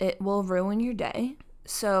it will ruin your day.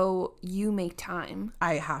 So you make time.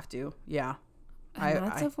 I have to. Yeah. And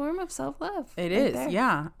that's a form of self-love. It is, there.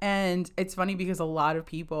 Yeah. And it's funny because a lot of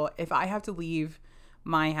people, if I have to leave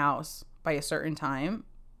my house by a certain time,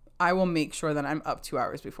 I will make sure that I'm up 2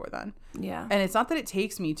 hours before then. Yeah. And it's not that it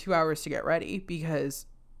takes me 2 hours to get ready because,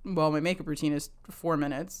 well, my makeup routine is 4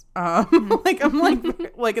 minutes. Like, I'm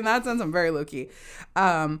like in that sense, I'm very low-key.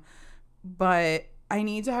 But I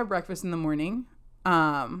need to have breakfast in the morning.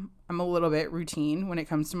 I'm a little bit routine when it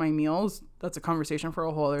comes to my meals. That's a conversation for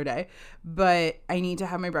a whole other day. But I need to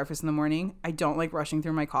have my breakfast in the morning. I don't like rushing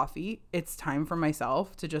through my coffee. It's time for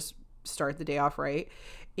myself to just start the day off right.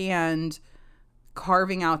 And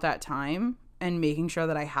carving out that time and making sure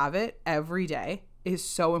that I have it every day is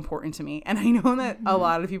so important to me. And I know that a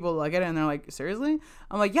lot of people look at it and they're like, seriously?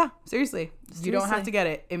 I'm like, yeah, seriously. You don't have to get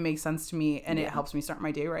it. It makes sense to me and it helps me start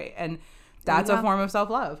my day right. And that's a form of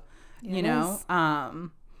self-love. You know?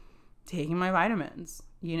 Taking my vitamins,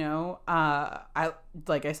 you know,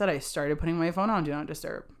 like I said, I started putting my phone on Do Not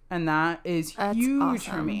Disturb, and that's huge awesome.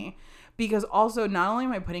 For me because also not only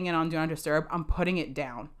am I putting it on Do Not Disturb, I'm putting it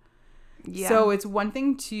down. Yeah. So it's one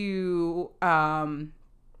thing to, and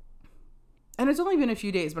it's only been a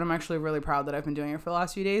few days, but I'm actually really proud that I've been doing it for the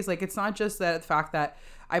last few days. Like, it's not just that the fact that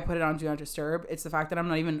I put it on Do Not Disturb, it's the fact that I'm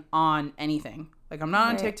not even on anything Like, I'm not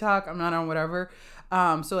on TikTok. I'm not on whatever.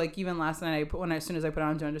 So, like, even last night, as soon as I put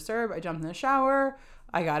on Don't Disturb, I jumped in the shower.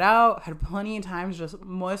 I got out, had plenty of time to just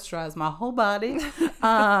moisturize my whole body.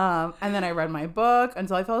 And then I read my book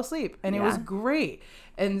until I fell asleep. And it was great.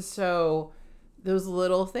 And so those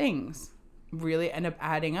little things really end up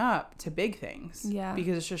adding up to big things. Yeah.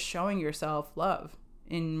 Because it's just showing yourself love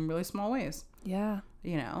in really small ways. Yeah.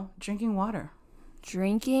 You know, drinking water.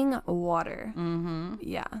 Mm-hmm.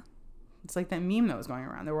 Yeah. It's like that meme that was going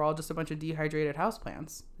around. They were all just a bunch of dehydrated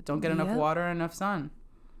houseplants that don't get enough water and enough sun.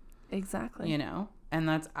 Exactly. You know? And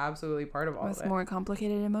that's absolutely part of all of it. With more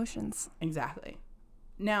complicated emotions. Exactly.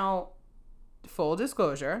 Now, full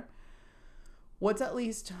disclosure, what's at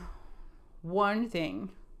least one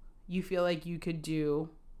thing you feel like you could do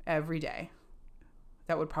every day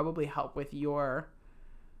that would probably help with your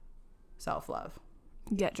self-love?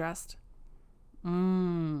 Get dressed.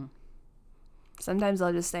 Sometimes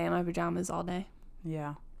I'll just stay in my pajamas all day.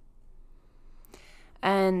 Yeah.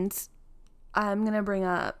 And I'm going to bring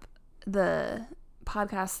up the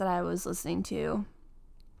podcast that I was listening to,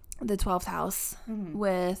 The 12th House,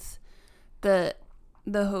 with the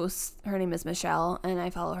host. Her name is Michelle, and I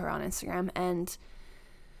follow her on Instagram. And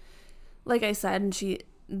like I said,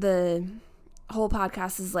 the whole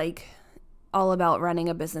podcast is like all about running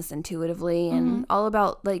a business intuitively and all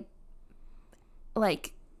about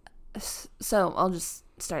like so I'll just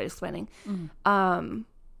start explaining.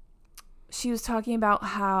 She was talking about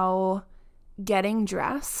how getting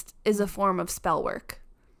dressed is a form of spell work.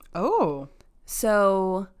 Oh.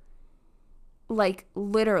 So, like,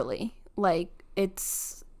 literally, like,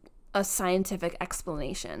 it's a scientific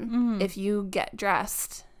explanation. If you get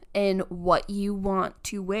dressed in what you want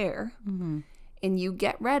to wear and you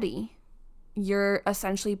get ready, you're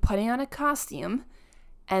essentially putting on a costume,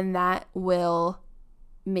 and that will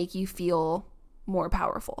make you feel more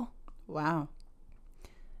powerful. Wow.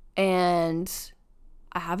 And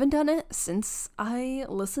I haven't done it since I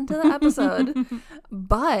listened to the episode,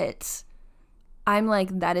 but I'm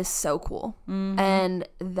like, that is so cool. And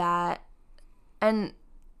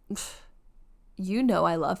you know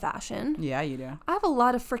I love fashion. Yeah, you do. I have a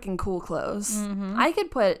lot of freaking cool clothes. I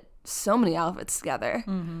could put so many outfits together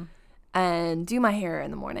and do my hair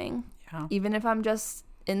in the morning. Yeah. Even if I'm just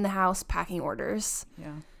in the house packing orders.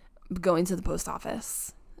 Yeah. Going to the post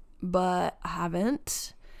office. But I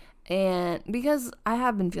haven't. And because I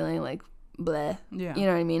have been feeling like bleh. Yeah. You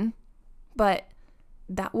know what I mean? But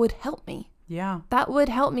that would help me. Yeah. That would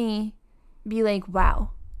help me be like,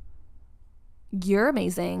 wow, you're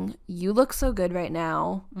amazing. You look so good right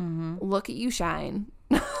now. Look at you shine.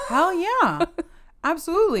 Hell yeah.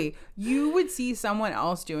 Absolutely. You would see someone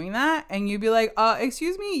else doing that and you'd be like,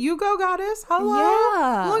 excuse me, you go, goddess. Hello.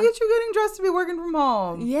 Yeah. Look at you getting dressed to be working from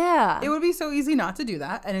home. Yeah. It would be so easy not to do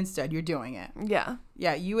that. And instead you're doing it. Yeah.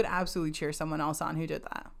 Yeah. You would absolutely cheer someone else on who did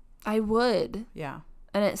that. I would. Yeah.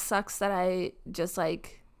 And it sucks that I just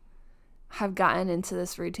like have gotten into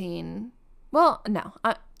this routine. Well, no.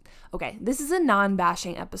 Okay. This is a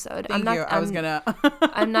non-bashing episode. Thank you.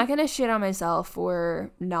 I'm not going to shit on myself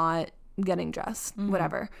for not getting dressed,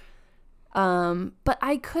 whatever. But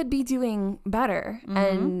I could be doing better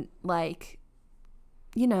and like,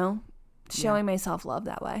 you know, showing myself love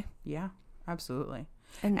that way. Yeah, absolutely.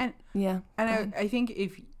 And yeah. And I think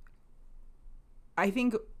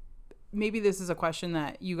maybe this is a question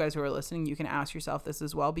that you guys who are listening, you can ask yourself this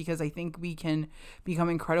as well, because I think we can become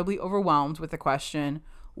incredibly overwhelmed with the question,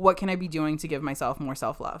 what can I be doing to give myself more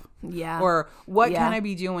self-love? Yeah. Or what can I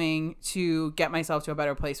be doing to get myself to a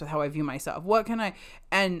better place with how I view myself? What can I,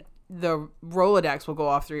 and the Rolodex will go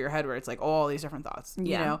off through your head where it's like all these different thoughts,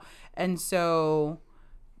 you know? And so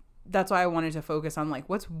that's why I wanted to focus on like,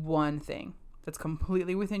 what's one thing that's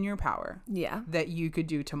completely within your power that you could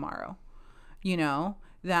do tomorrow, you know,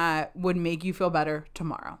 that would make you feel better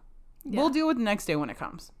tomorrow. We'll deal with the next day when it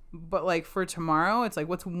comes. But like for tomorrow, it's like,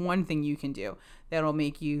 what's one thing you can do that'll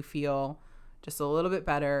make you feel just a little bit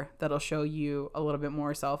better, that'll show you a little bit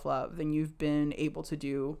more self-love than you've been able to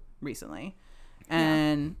do recently.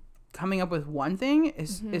 And coming up with one thing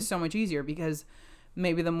is so much easier, because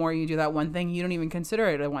maybe the more you do that one thing, you don't even consider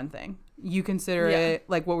it a one thing. You consider it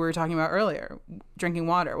like what we were talking about earlier, drinking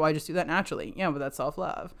water. Well, I just do that naturally. Yeah, but that's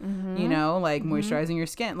self-love. You know, like moisturizing your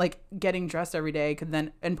skin, like getting dressed every day could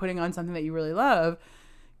then, and putting on something that you really love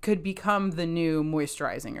could become the new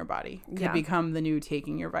moisturizing your body, could become the new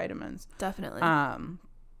taking your vitamins. Definitely. And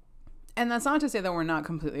that's not to say that we're not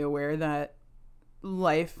completely aware that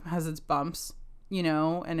life has its bumps, you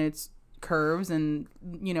know, and its curves, and,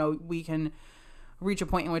 you know, we can reach a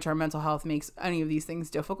point in which our mental health makes any of these things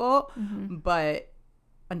difficult. But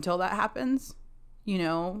until that happens, you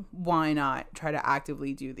know, why not try to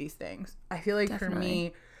actively do these things? I feel like for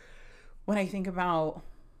me, when I think about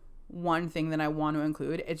one thing that I want to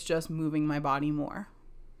include, it's just moving my body more.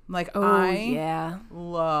 Like, I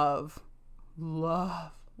love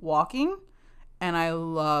walking, and I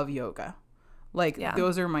love yoga. Like,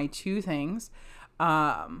 those are my two things.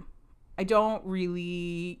 I don't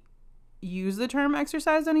really use the term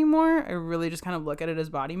exercise anymore. I really just kind of look at it as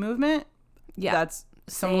body movement. Yeah. That's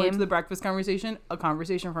similar to the breakfast conversation, a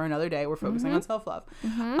conversation for another day. We're focusing on self-love.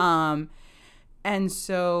 And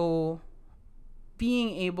so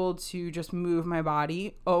being able to just move my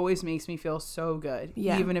body always makes me feel so good.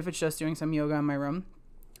 Yeah. Even if it's just doing some yoga in my room.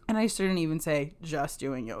 And I shouldn't even say just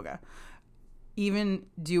doing yoga. Even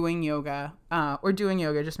doing yoga or doing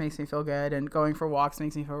yoga just makes me feel good, and going for walks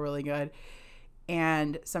makes me feel really good.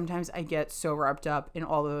 And sometimes I get so wrapped up in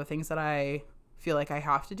all of the things that I feel like I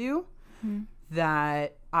have to do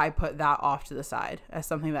that I put that off to the side as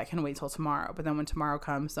something that can wait till tomorrow. But then when tomorrow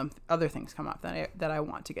comes, some other things come up that I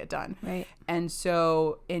want to get done. Right. And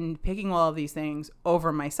so in picking all of these things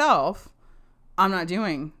over myself, I'm not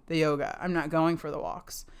doing the yoga. I'm not going for the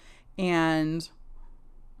walks. And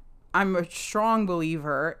I'm a strong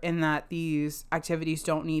believer in that these activities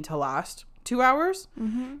don't need to last 2 hours.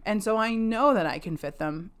 And so I know that I can fit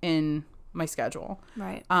them in my schedule.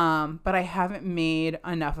 Right. But I haven't made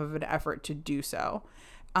enough of an effort to do so.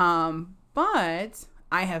 But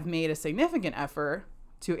I have made a significant effort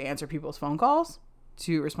to answer people's phone calls,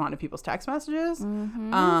 to respond to people's text messages.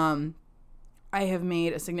 I have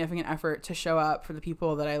made a significant effort to show up for the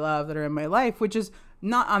people that I love that are in my life, which is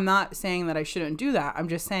not, I'm not saying that I shouldn't do that. I'm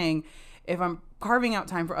just saying if I'm carving out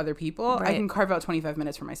time for other people, I can carve out 25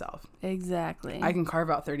 minutes for myself. Exactly. I can carve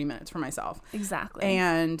out 30 minutes for myself. Exactly.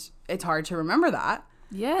 And it's hard to remember that.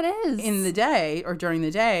 Yeah, it is. In the day or during the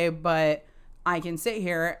day, but I can sit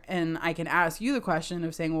here and I can ask you the question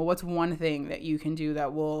of saying, well, what's one thing that you can do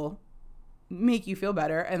that will make you feel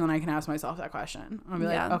better? And then I can ask myself that question. I'll be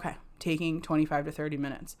like, okay, taking 25 to 30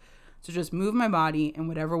 minutes. So just move my body in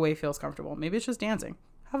whatever way feels comfortable. Maybe it's just dancing.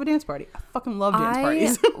 Have a dance party. I fucking love dance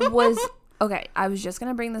parties. I was just going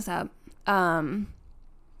to bring this up on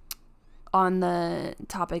the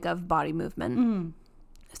topic of body movement.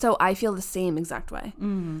 So I feel the same exact way.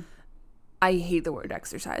 I hate the word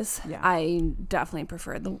exercise. Yeah. I definitely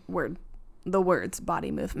prefer the words body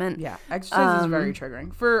movement. Yeah. Exercise is very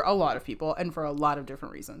triggering for a lot of people and for a lot of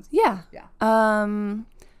different reasons. Yeah. Yeah.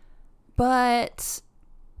 But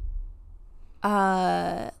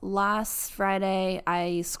last Friday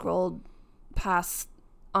I scrolled past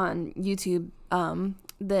on YouTube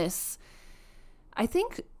this, I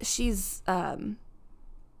think she's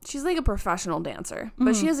like a professional dancer,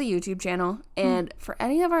 but she has a YouTube channel, and for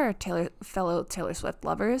any of our fellow Taylor Swift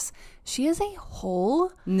lovers, she has a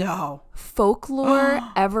whole folklore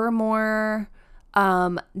Evermore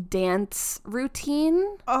dance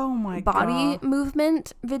routine, body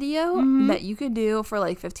movement video that you could do for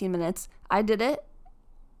like 15 minutes. I did it.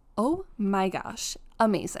 Oh my gosh,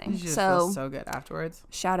 amazing. You just feel so good afterwards.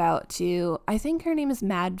 Shout out to, I think her name is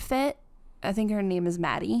MadFit. I think her name is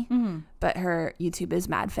Maddie, but her YouTube is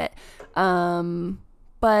MadFit.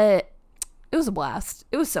 But it was a blast.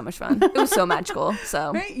 It was so much fun. It was so magical.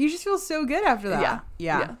 So right? You just feel so good after that.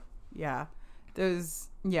 Yeah.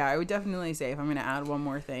 I would definitely say if I'm going to add one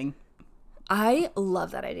more thing. I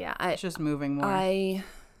love that idea. It's just moving more.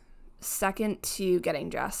 Second to getting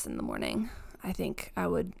dressed in the morning, I think I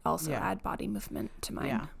would also add body movement to mine.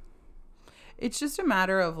 Yeah. It's just a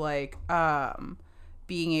matter of like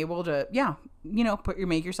being able to,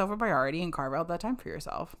 make yourself a priority and carve out that time for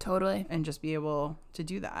yourself. Totally. And just be able to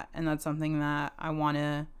do that. And that's something that I want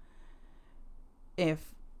to, if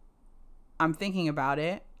I'm thinking about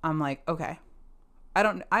it, I'm like, okay,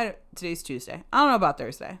 today's Tuesday. I don't know about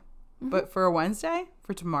Thursday, but for a Wednesday,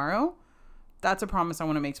 for tomorrow, that's a promise I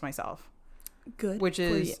want to make to myself. Good. Which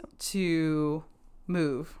is to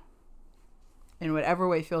move in whatever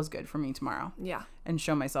way feels good for me tomorrow. Yeah. And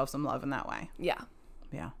show myself some love in that way. Yeah.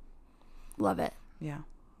 Yeah. Love it. Yeah.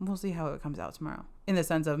 We'll see how it comes out tomorrow. In the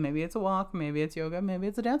sense of maybe it's a walk, maybe it's yoga, maybe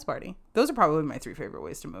it's a dance party. Those are probably my 3 favorite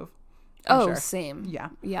ways to move. Sure. Same. Yeah.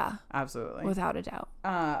 Yeah. Absolutely. Without a doubt.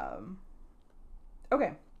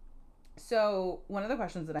 Okay. So one of the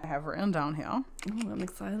questions that I have written down here. Oh, I'm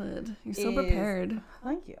excited. You're so prepared.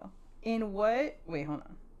 Thank you. Wait, hold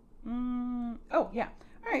on. Oh, yeah.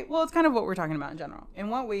 All right. Well, it's kind of what we're talking about in general. In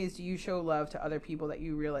what ways do you show love to other people that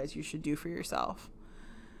you realize you should do for yourself?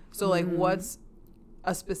 So, like, what's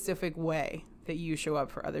a specific way that you show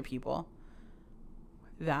up for other people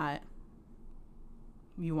that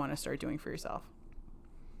you want to start doing for yourself?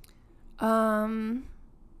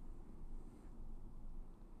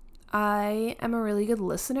 I am a really good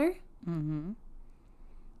listener. Mm-hmm.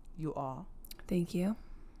 You are. Thank you.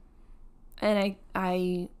 And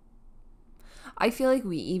I feel like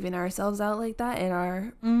we even ourselves out like that in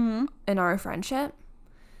our friendship.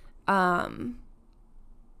 And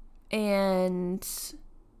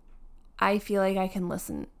I feel like I can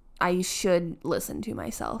listen. I should listen to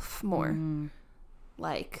myself more. Mm-hmm.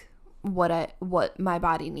 Like what my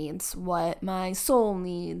body needs, what my soul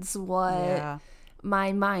needs, what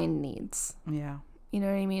my mind needs. Yeah. You know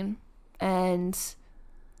what I mean? And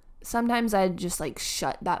sometimes I just like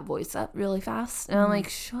shut that voice up really fast. And I'm like,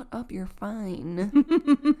 shut up, you're fine.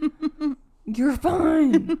 You're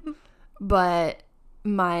fine. But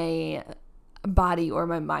my body or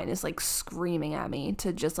my mind is like screaming at me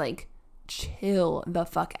to just like chill the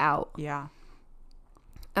fuck out. Yeah.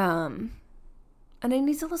 And I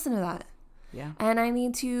need to listen to that. Yeah. And I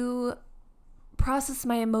need to process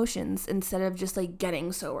my emotions instead of just like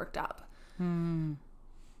getting so worked up. And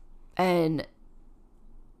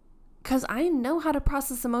because I know how to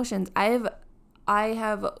process emotions. I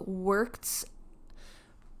have worked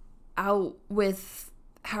out with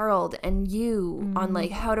Harold and you on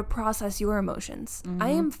like how to process your emotions. I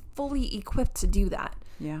am fully equipped to do that.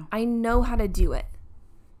 Yeah. I know how to do it.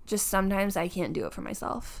 Just sometimes I can't do it for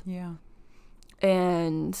myself. Yeah.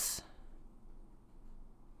 And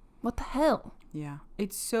what the hell? Yeah.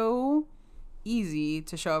 It's so easy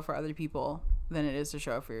to show up for other people than it is to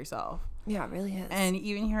show up for yourself. Yeah, it really is. And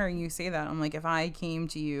even hearing you say that, I'm like, if I came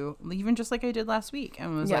to you, even just like I did last week,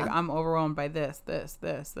 and was like, I'm overwhelmed by this,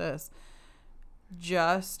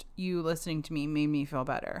 just you listening to me made me feel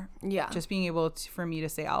better. Yeah. Just being able to, for me to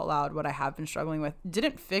say out loud what I have been struggling with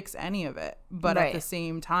didn't fix any of it, but at the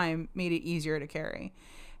same time made it easier to carry.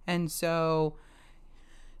 And so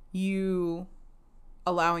you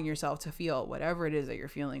allowing yourself to feel whatever it is that you're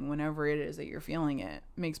feeling, whenever it is that you're feeling it,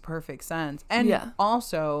 makes perfect sense. And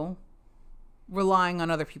also relying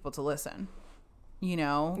on other people to listen, you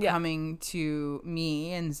know, coming to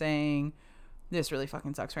me and saying, this really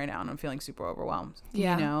fucking sucks right now and I'm feeling super overwhelmed,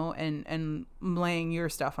 you know, and laying your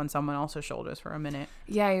stuff on someone else's shoulders for a minute.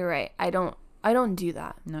 Yeah, you're right. I don't do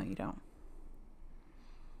that. No, you don't.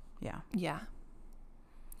 Yeah. Yeah.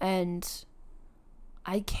 And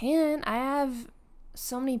I have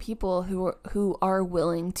so many people who are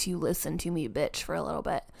willing to listen to me bitch for a little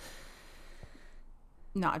bit.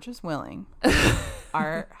 Not just willing,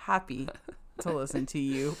 are happy to listen to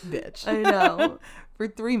you bitch. I know. For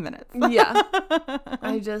 3 minutes. Yeah.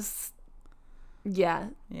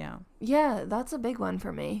 Yeah, that's a big one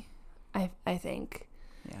for me. I think.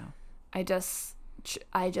 Yeah. I just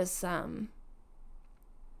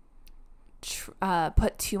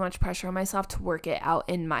put too much pressure on myself to work it out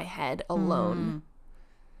in my head alone.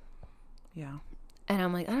 Yeah. And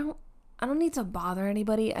I'm like, I don't need to bother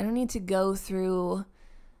anybody. I don't need to go through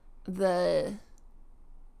the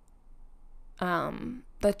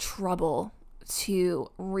trouble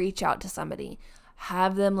to reach out to somebody,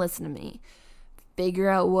 have them listen to me, figure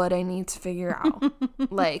out what I need to figure out.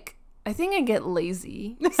 Like, I think I get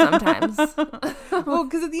lazy sometimes. Well,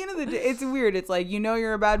 because at the end of the day, it's weird. It's like, you know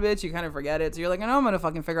you're a bad bitch, you kind of forget it. So you're like, I know I'm going to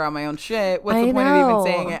fucking figure out my own shit. What's the point of even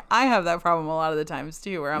saying it? I have that problem a lot of the times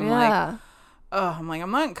too, where I'm like,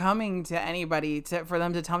 I'm not coming to anybody for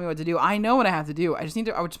them to tell me what to do. I know what I have to do. I just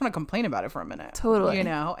want to complain about it for a minute. Totally. You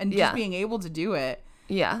know, and just being able to do it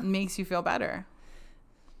makes you feel better.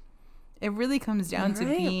 It really comes down to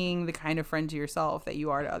being the kind of friend to yourself that you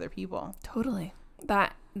are to other people. Totally.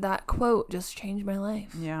 That quote just changed my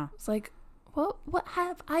life. Yeah. It's like, what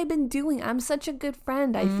have I been doing? I'm such a good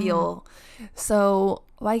friend, I feel. So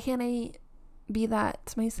why can't I be that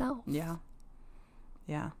to myself? Yeah.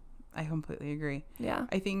 Yeah. I completely agree. Yeah.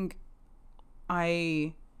 I think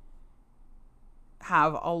I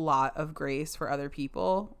have a lot of grace for other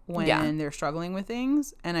people when they're struggling with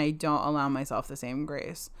things, and I don't allow myself the same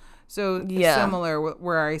grace. So similar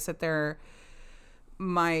where I sit there,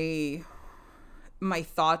 my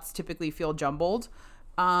thoughts typically feel jumbled.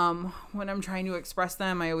 When I'm trying to express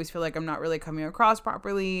them, I always feel like I'm not really coming across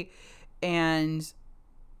properly. And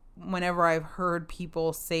whenever I've heard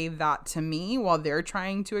people say that to me while they're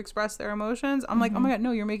trying to express their emotions, I'm like, oh my God,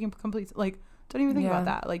 no, you're making complete, like, don't even think about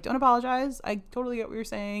that. Like, don't apologize. I totally get what you're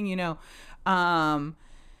saying, you know? And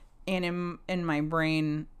in my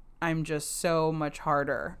brain, I'm just so much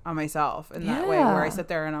harder on myself in that way, where I sit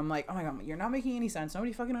there and I'm like, oh my God, you're not making any sense.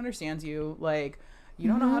 Nobody fucking understands you. Like, you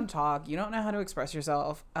don't know how to talk. You don't know how to express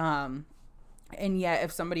yourself. And yet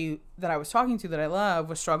if somebody that I was talking to that I love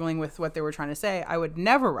was struggling with what they were trying to say, I would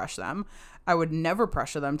never rush them. I would never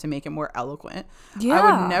pressure them to make it more eloquent.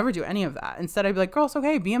 I would never do any of that. Instead, I'd be like, girl, it's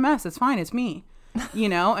okay. Be a mess. It's fine. It's me. you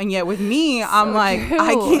know? And yet with me, I'm like, true.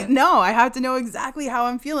 I can't, no, I have to know exactly how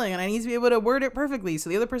I'm feeling and I need to be able to word it perfectly so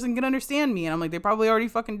the other person can understand me. And I'm like, they probably already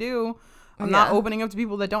fucking do. I'm not opening up to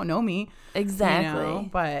people that don't know me. Exactly. You know?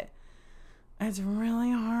 But it's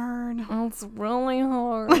really hard. It's really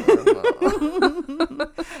hard.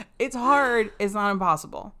 It's hard. It's not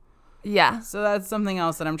impossible. Yeah. So that's something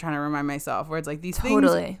else that I'm trying to remind myself where it's like these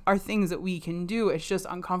Totally. things are things that we can do. It's just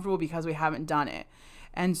uncomfortable because we haven't done it.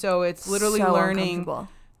 And so it's literally So learning uncomfortable.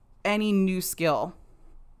 any new skill.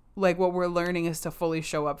 Like what we're learning is to fully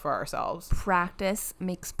show up for ourselves. Practice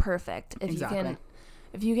makes perfect. Exactly.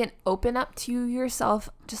 If you can open up to yourself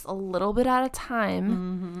just a little bit at a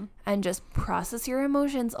time and just process your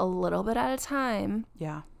emotions a little bit at a time.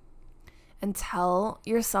 Yeah. And tell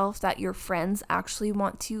yourself that your friends actually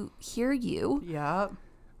want to hear you. Yeah.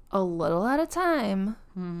 A little at a time.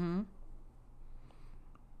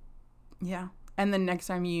 Yeah. And then next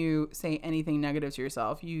time you say anything negative to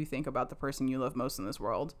yourself, you think about the person you love most in this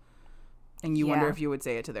world. And you wonder if you would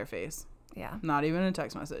say it to their face. Yeah. Not even a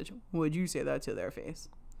text message. Would you say that to their face?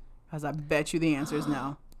 Because I bet you the answer is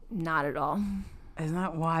no. Not at all. Isn't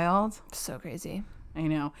that wild? So crazy. I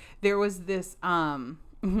know. There was this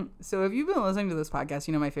so if you've been listening to this podcast,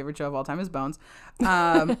 you know my favorite show of all time is Bones.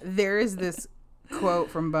 There is this quote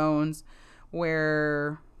from Bones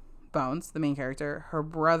where Bones, the main character, her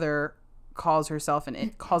brother calls himself an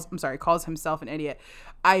idiot.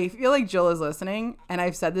 I feel like Jill is listening, and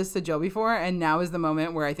I've said this to Jill before, and now is the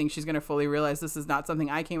moment where I think she's going to fully realize this is not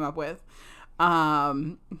something I came up with.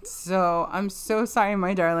 So I'm so sorry,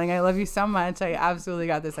 my darling. I love you so much. I absolutely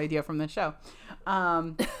got this idea from the show.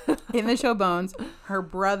 In the show Bones, her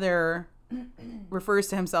brother refers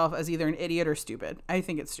to himself as either an idiot or stupid. I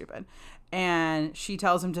think it's stupid. And she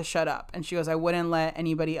tells him to shut up. And she goes, I wouldn't let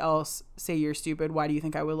anybody else say you're stupid. Why do you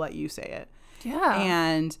think I would let you say it? Yeah.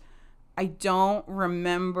 And I don't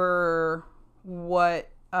remember what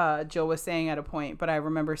Jill was saying at a point, but I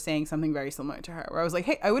remember saying something very similar to her where I was like,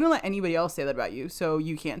 hey, I wouldn't let anybody else say that about you, so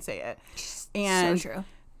you can't say it. And so true.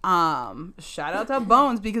 Shout out to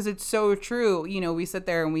Bones because it's so true. You know, we sit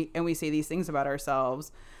there and we say these things about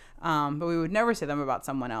ourselves, but we would never say them about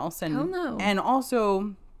someone else. And hell no. And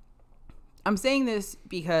also, I'm saying this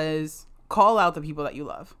because call out the people that you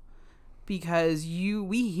love, because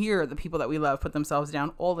we hear the people that we love put themselves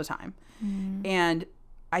down all the time. And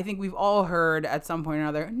I think we've all heard at some point or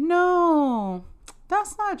another, no,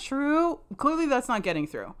 that's not true. Clearly that's not getting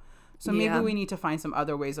through. So maybe we need to find some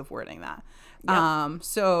other ways of wording that. Yep.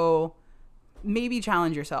 So maybe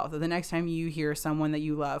challenge yourself that the next time you hear someone that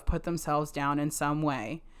you love put themselves down in some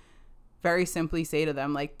way, very simply say to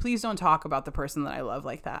them, like, please don't talk about the person that I love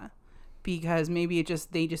like that. Because maybe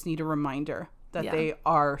they just need a reminder that they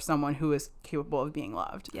are someone who is capable of being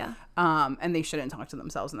loved. Yeah. And they shouldn't talk to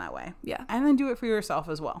themselves in that way. Yeah. And then do it for yourself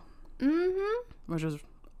as well. Which is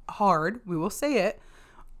hard. We will say it,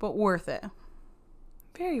 but worth it.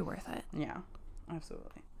 Very worth it. Yeah,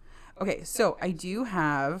 absolutely. Okay, so I do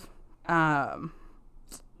have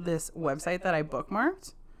this website that I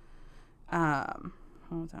bookmarked.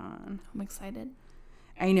 Hold on. I'm excited.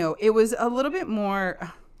 I know. It was a little bit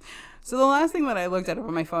more... So the last thing that I looked at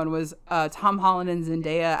on my phone was Tom Holland and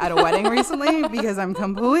Zendaya at a wedding recently because I'm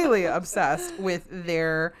completely obsessed with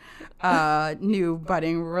their new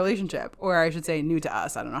budding relationship. Or I should say new to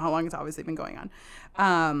us. I don't know how long it's obviously been going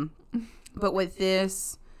on. But what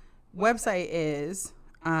this website is,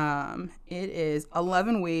 it is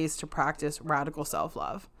 11 ways to practice radical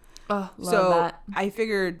self-love. Oh, love that. I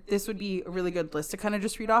figured this would be a really good list to kind of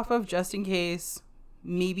just read off of just in case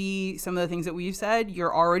maybe some of the things that we've said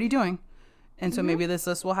you're already doing. And so maybe this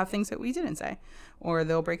list will have things that we didn't say, or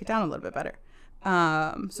they'll break it down a little bit better.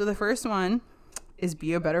 So the first one is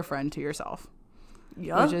be a better friend to yourself.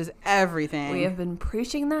 Yep. Which is everything. We have been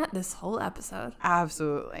preaching that this whole episode.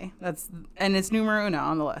 Absolutely. And it's numero uno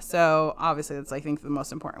on the list. So obviously that's, I think, the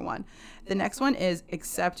most important one. The next one is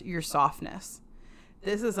accept your softness.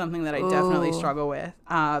 This is something that I definitely struggle with.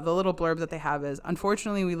 The little blurb that they have is,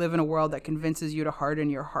 unfortunately, we live in a world that convinces you to harden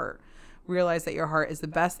your heart. Realize that your heart is the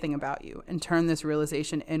best thing about you and turn this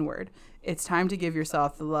realization inward. It's time to give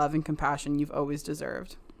yourself the love and compassion you've always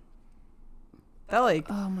deserved. That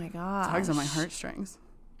oh my God, tugs on my heartstrings.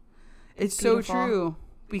 It's beautiful. So true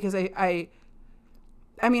because I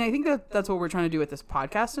mean, I think that's what we're trying to do with this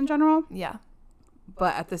podcast in general. Yeah.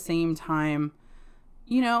 But at the same time,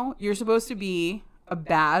 you know, you're supposed to be a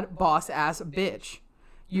bad boss ass bitch.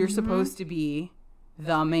 You're supposed to be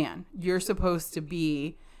the man. You're supposed to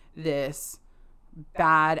be this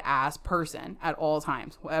badass person at all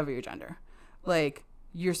times, whatever your gender. Like,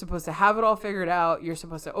 you're supposed to have it all figured out. You're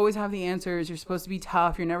supposed to always have the answers. You're supposed to be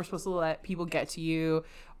tough. You're never supposed to let people get to you,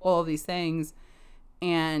 all of these things.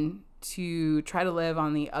 And to try to live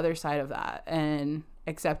on the other side of that and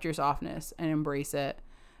accept your softness and embrace it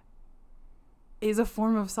is a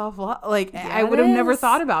form of self-love. Like, Yeah, I would have never is.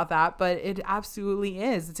 thought about that, but it absolutely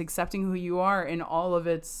is. It's accepting who you are in all of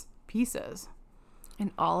its pieces.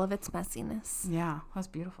 In all of its messiness. Yeah, that's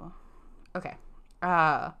beautiful. Okay.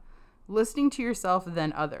 Listening to yourself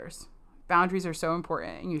than others. Boundaries are so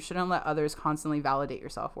important, and you shouldn't let others constantly validate your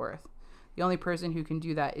self-worth. The only person who can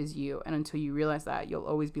do that is you, and until you realize that, you'll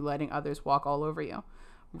always be letting others walk all over you.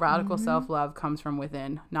 Radical self-love comes from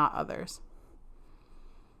within, not others.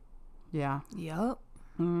 Yeah. Yup.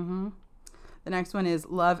 The next one is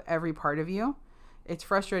love every part of you. It's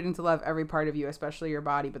frustrating to love every part of you, especially your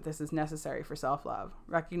body, but this is necessary for self-love.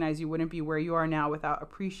 Recognize you wouldn't be where you are now without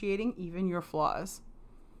appreciating even your flaws.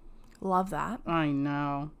 Love that. I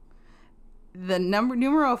know. The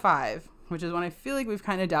numero 5, which is one I feel like we've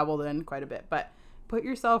kind of dabbled in quite a bit, but put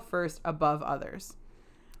yourself first above others.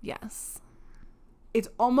 Yes. It's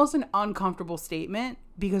almost an uncomfortable statement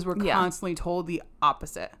because we're constantly told the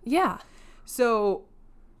opposite. Yeah. So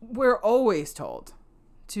we're always told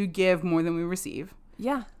to give more than we receive.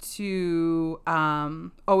 Yeah. To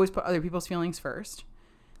always put other people's feelings first.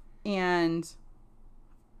 And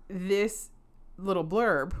this little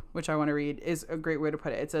blurb, which I want to read, is a great way to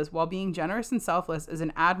put it. It says, while being generous and selfless is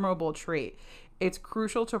an admirable trait, it's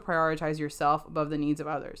crucial to prioritize yourself above the needs of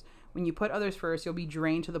others. When you put others first, you'll be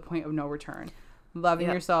drained to the point of no return. Loving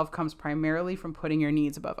yourself comes primarily from putting your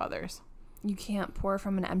needs above others. You can't pour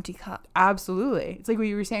from an empty cup. Absolutely. It's like what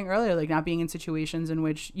you were saying earlier, like not being in situations in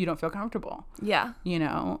which you don't feel comfortable. Yeah. You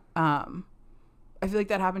know, I feel like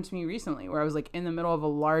that happened to me recently where I was like in the middle of a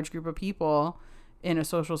large group of people in a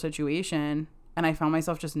social situation and I found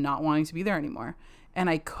myself just not wanting to be there anymore. And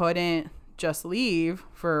I couldn't just leave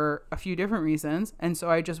for a few different reasons. And so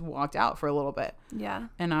I just walked out for a little bit. Yeah.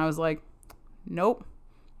 And I was like, nope.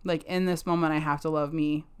 Like in this moment, I have to love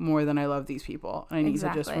me more than I love these people. And I need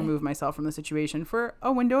to just remove myself from the situation for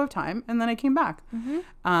a window of time. And then I came back.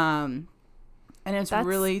 And it's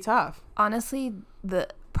really tough. Honestly,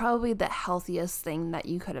 probably the healthiest thing that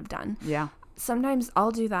you could have done. Yeah. Sometimes I'll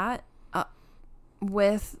do that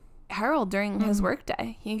with Harold during his work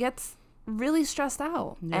day. He gets really stressed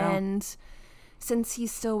out. Yeah. And since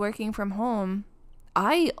he's still working from home,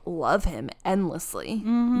 I love him endlessly.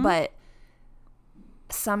 But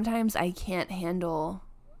sometimes I can't handle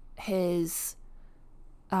his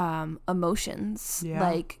emotions,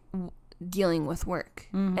 like dealing with work.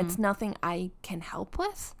 It's nothing I can help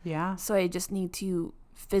with. Yeah. So I just need to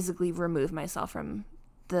physically remove myself from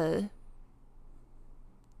the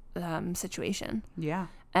situation. Yeah.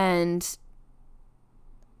 And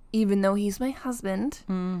even though he's my husband,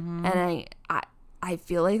 and I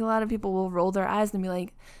feel like a lot of people will roll their eyes and be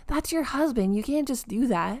like, that's your husband, you can't just do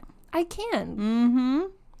that. I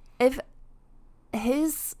can. If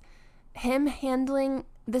him handling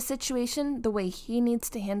the situation the way he needs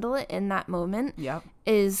to handle it in that moment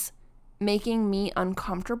is making me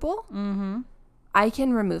uncomfortable, I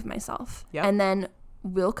can remove myself. And then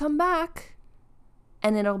we'll come back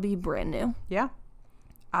and it'll be brand new. Yeah.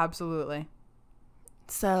 Absolutely.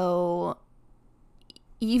 So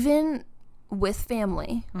even with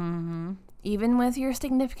family, even with your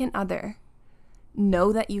significant other,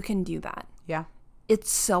 know that you can do that. Yeah.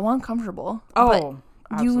 It's so uncomfortable. Oh,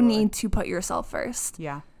 but you need to put yourself first.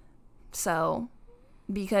 Yeah. So,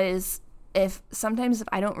 because if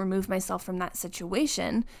I don't remove myself from that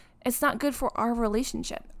situation, it's not good for our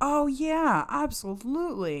relationship. Oh, yeah,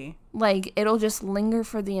 absolutely. Like, it'll just linger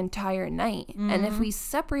for the entire night. And if we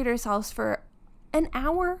separate ourselves for an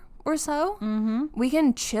hour or so, we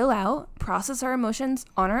can chill out, process our emotions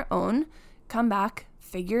on our own, come back,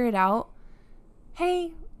 figure it out.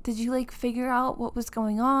 Hey, did you like figure out what was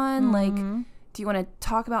going on? Like, do you want to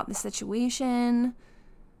talk about the situation?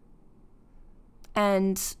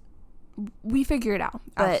 And we figure it out.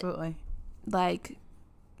 But absolutely. Like,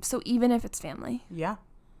 so even if it's family. Yeah.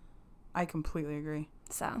 I completely agree.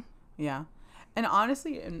 So. Yeah. And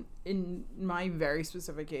honestly, in my very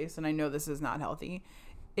specific case, and I know this is not healthy,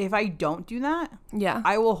 if I don't do that,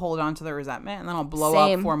 I will hold on to the resentment and then I'll blow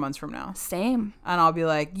up 4 months from now. Same. And I'll be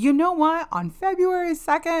like, you know what? On February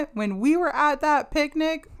 2nd, when we were at that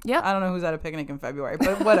picnic, I don't know who's at a picnic in February,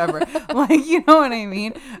 but whatever. Like, you know what I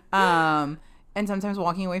mean? And sometimes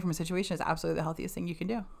walking away from a situation is absolutely the healthiest thing you can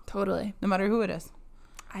do. Totally. No matter who it is.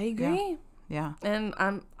 I agree. Yeah. And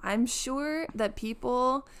I'm sure that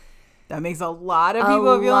people That makes a lot of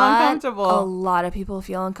people feel uncomfortable. A lot of people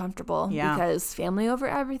feel uncomfortable because family over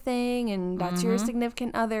everything, and that's your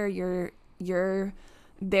significant other. You're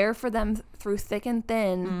there for them through thick and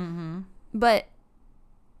thin. But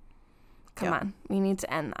come on, we need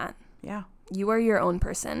to end that. Yeah. You are your own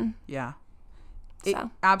person. Yeah. So. It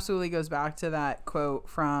absolutely goes back to that quote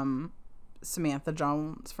from Samantha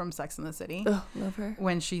Jones from Sex and the City. Ugh, love her.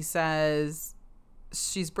 When she says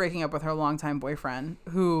she's breaking up with her longtime boyfriend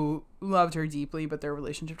who loved her deeply, but their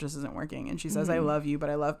relationship just isn't working. And she says, I love you,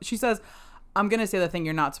 but she says, I'm going to say the thing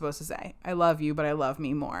you're not supposed to say. I love you, but I love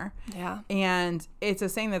me more. Yeah. And it's a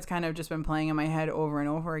saying that's kind of just been playing in my head over and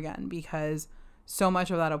over again, because so much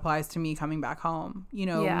of that applies to me coming back home. You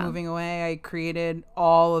know, moving away, I created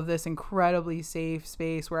all of this incredibly safe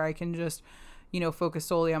space where I can just, you know, focus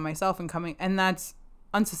solely on myself and that's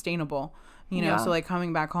unsustainable. You know, so like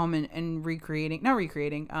coming back home and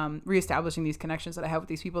reestablishing these connections that I have with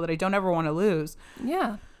these people that I don't ever want to lose.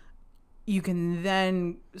 Yeah. You can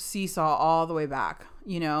then seesaw all the way back,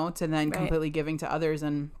 you know, to then completely giving to others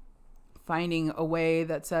and finding a way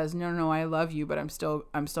that says, no, I love you, but I'm still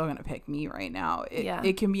going to pick me right now.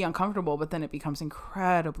 It can be uncomfortable, but then it becomes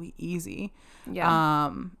incredibly easy.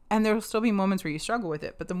 Yeah. And there'll still be moments where you struggle with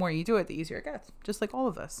it, but the more you do it, the easier it gets, just like all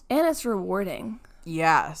of this. And it's rewarding.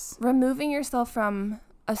 Yes. Removing yourself from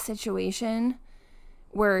a situation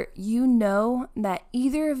where you know that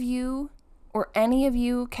either of you or any of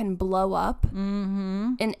you can blow up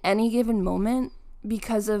in any given moment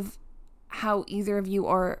because of how either of you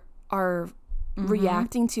are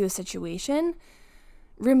reacting to a situation.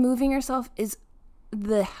 Removing yourself is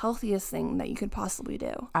the healthiest thing that you could possibly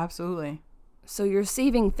do. Absolutely. So you're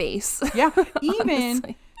saving face. Yeah.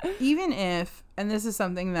 Even if, and this is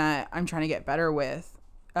something that I'm trying to get better with,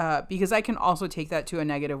 because I can also take that to a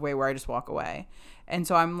negative way where I just walk away. And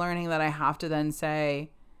so I'm learning that I have to then say,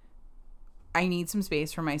 I need some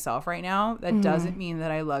space for myself right now. That doesn't mean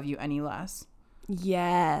that I love you any less.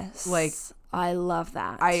 Yes. Like, I love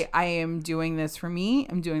that. I am doing this for me.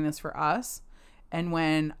 I'm doing this for us. And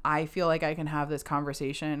when I feel like I can have this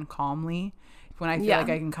conversation calmly, when I feel like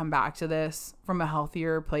I can come back to this from a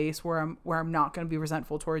healthier place where I'm not going to be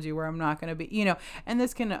resentful towards you, where I'm not going to be, you know, and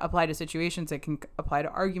this can apply to situations. It can apply to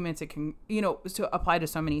arguments. It can, you know, to apply to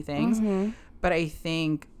so many things. But I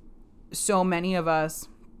think so many of us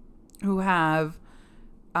who have,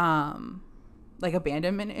 like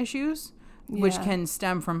abandonment issues, which can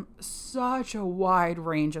stem from such a wide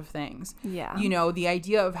range of things. Yeah. You know, the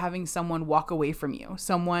idea of having someone walk away from you,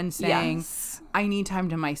 someone saying, I need time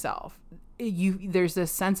to myself. There's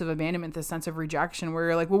this sense of abandonment, this sense of rejection where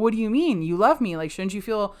you're like, well, what do you mean? You love me. Like, shouldn't you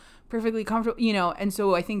feel perfectly comfortable? You know? And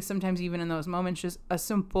so I think sometimes even in those moments, just a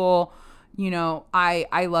simple, you know,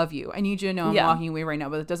 I love you. I need you to know I'm walking away right now,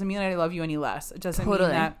 but it doesn't mean that I love you any less. It doesn't mean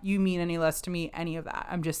that you mean any less to me, any of that.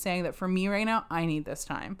 I'm just saying that for me right now, I need this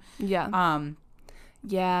time. Yeah.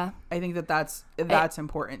 Yeah. I think that's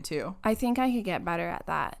important too. I think I could get better at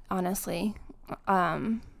that, honestly.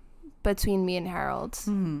 Between me and Harold.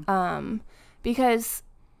 Because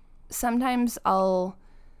sometimes I'll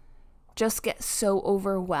just get so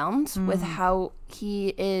overwhelmed with how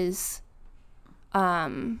he is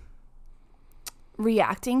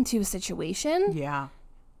reacting to a situation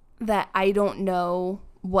that I don't know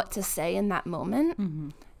what to say in that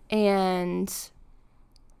moment. And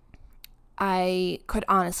I could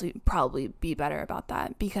honestly probably be better about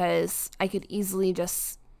that, because I could easily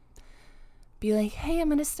just be like, hey, I'm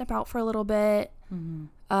gonna step out for a little bit.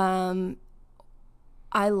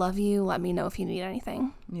 I love you, let me know if you need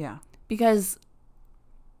anything. Because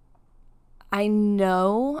I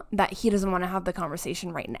know that he doesn't want to have the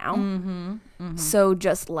conversation right now. So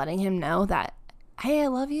just letting him know that, hey, I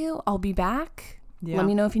love you, I'll be back. Let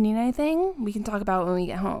me know if you need anything. We can talk about it when we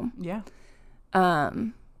get home.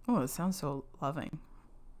 Oh, it sounds so loving.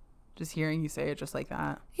 Just hearing you say it just like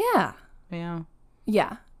that. Yeah.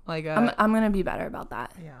 Like I'm gonna be better about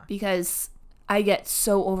that. Because I get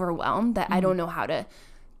so overwhelmed that I don't know how to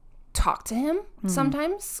talk to him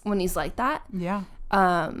sometimes when he's like that. Because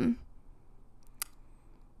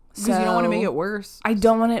you don't want to make it worse. I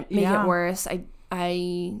don't want to make it worse.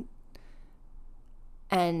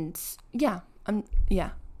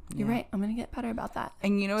 You're right. I'm gonna get better about that.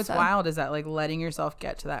 And you know what's wild is that, like, letting yourself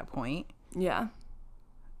get to that point.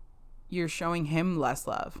 You're showing him less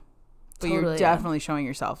love, but you're definitely showing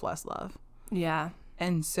yourself less love.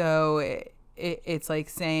 And so it's like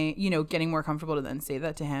saying, you know, getting more comfortable to then say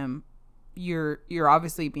that to him. You're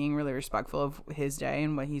obviously being really respectful of his day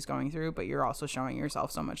and what he's going through, but you're also showing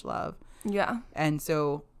yourself so much love. And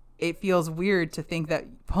so it feels weird to think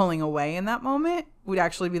that pulling away in that moment would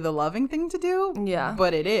actually be the loving thing to do.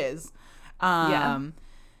 But it is. And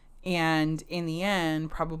in the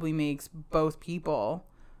end probably makes both people,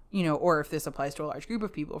 you know, or if this applies to a large group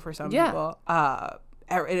of people for some people,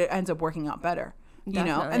 it ends up working out better. You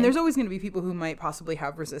know, and there's always going to be people who might possibly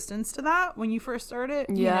have resistance to that when you first start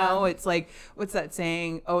it. You know, it's like, what's that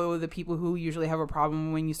saying? Oh, the people who usually have a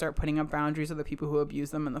problem when you start putting up boundaries are the people who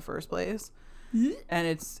abuse them in the first place. And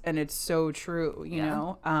it's so true, you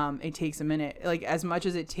know. It takes a minute, like as much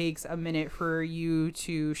as it takes a minute for you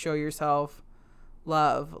to show yourself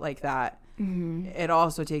love like that. It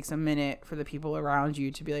also takes a minute for the people around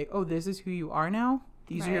you to be like, oh, this is who you are now.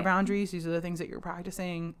 These are your boundaries. These are the things that you're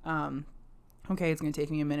practicing. Okay, it's going to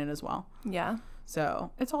take me a minute as well. Yeah.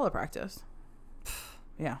 So it's all a practice.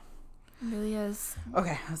 Yeah. It really is.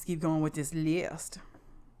 Okay, let's keep going with this list.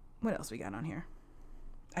 What else we got on here?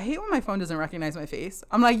 I hate when my phone doesn't recognize my face.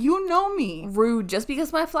 I'm like, you know me. Rude. Just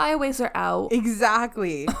because my flyaways are out.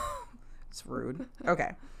 Exactly. It's rude.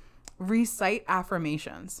 Okay. Recite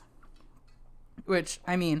affirmations. Which,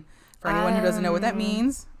 I mean, for anyone who doesn't know what that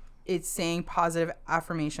means, it's saying positive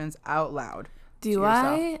affirmations out loud. Do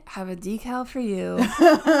I have a decal for you?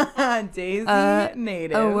 Daisy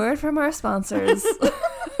Native. A word from our sponsors. With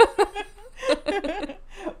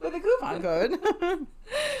a coupon code.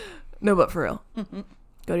 No, but for real.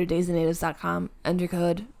 Go to daisynatives.com, enter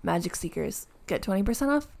code MAGICSEEKERS. Get 20%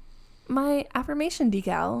 off my affirmation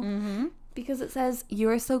decal. Because it says, you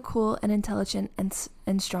are so cool and intelligent and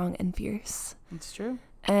strong and fierce. It's true.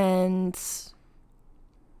 And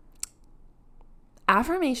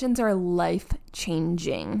affirmations are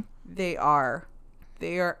life-changing. They are.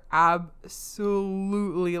 They are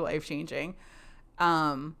absolutely life-changing.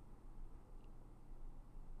 I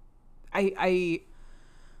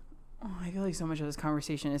feel like so much of this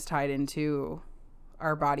conversation is tied into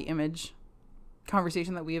our body image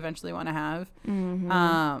conversation that we eventually want to have.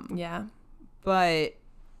 Yeah. But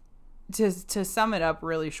to sum it up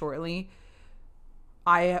really shortly,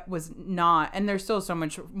 I was not, and there's still so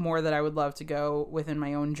much more that I would love to go within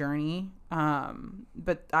my own journey.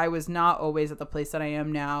 But I was not always at the place that I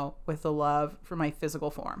am now with the love for my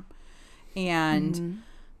physical form. And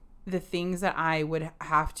the things that I would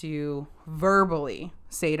have to verbally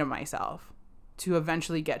say to myself to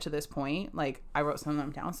eventually get to this point, like I wrote some of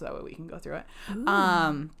them down so that way we can go through it.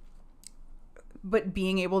 But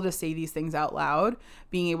being able to say these things out loud,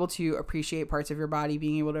 being able to appreciate parts of your body,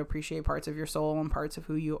 being able to appreciate parts of your soul and parts of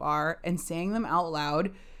who you are, and saying them out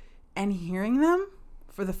loud and hearing them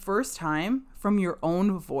for the first time from your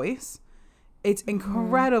own voice, it's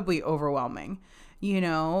incredibly overwhelming, you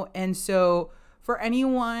know? And so for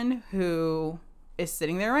anyone who is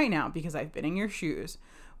sitting there right now, because I've been in your shoes,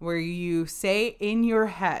 where you say in your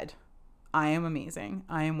head, I am amazing,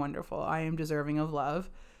 I am wonderful, I am deserving of love.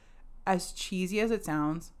 As cheesy as it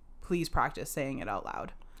sounds, please practice saying it out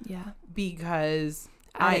loud. Yeah. Because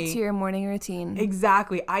add it to your morning routine.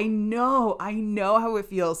 Exactly. I know how it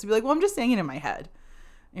feels to be like, well, I'm just saying it in my head.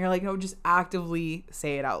 And you're like, no, just actively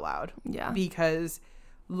say it out loud. Yeah. Because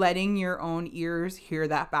letting your own ears hear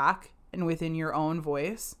that back and within your own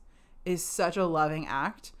voice is such a loving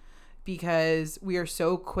act, because we are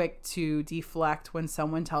so quick to deflect when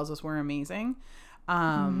someone tells us we're amazing.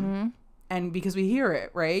 And because we hear it,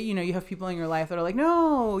 right? You know, you have people in your life that are like,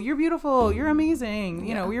 no, you're beautiful, you're amazing,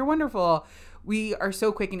 you know, you're wonderful. We are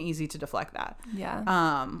so quick and easy to deflect that.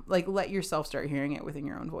 Yeah. Like, let yourself start hearing it within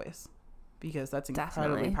your own voice, because that's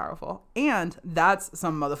incredibly powerful. And that's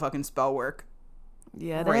some motherfucking spell work.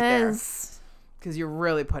 Yeah, it is. Because you're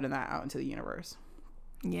really putting that out into the universe.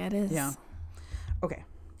 Yeah, it is. Yeah. Okay.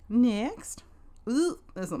 Next. Ooh,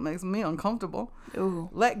 this one makes me uncomfortable. Ooh.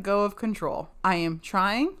 Let go of control. I am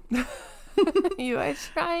trying. You are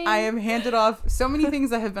trying. I have handed off so many things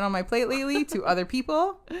that have been on my plate lately to other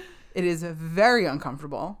people. It is very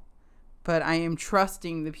uncomfortable, but I am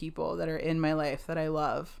trusting the people that are in my life that I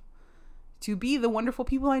love to be the wonderful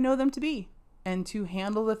people I know them to be, and to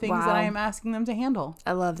handle the things that I am asking them to handle.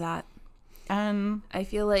 I love that. And I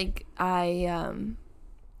feel like I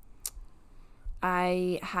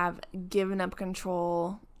have given up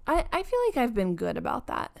control. I feel like I've been good about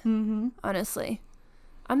that. Honestly.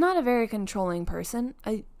 I'm not a very controlling person.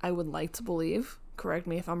 I would like to believe. Correct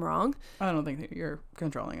me if I'm wrong. I don't think that you're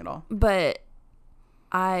controlling at all. But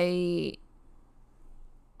I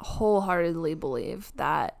wholeheartedly believe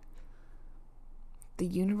that the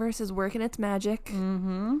universe is working its magic.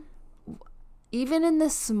 Even in the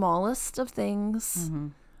smallest of things.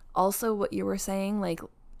 Also, what you were saying, like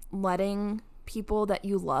letting people that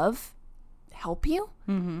you love help you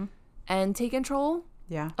and take control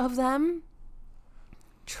of them.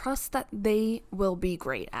 Trust that they will be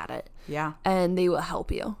great at it. Yeah. And they will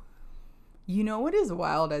help you. You know what is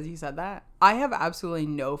wild as you said that? I have absolutely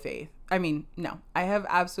no faith. I mean, no. I have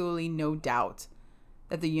absolutely no doubt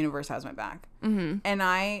that the universe has my back. Mm-hmm. And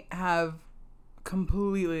I have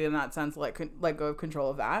completely, in that sense, let go of control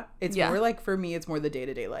of that. It's more like, for me, it's more the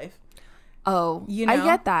day-to-day life. Oh, you know? I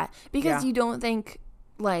get that. Because you don't think,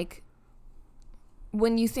 like,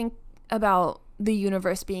 when you think about the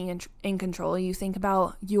universe being in control, you think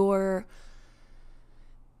about your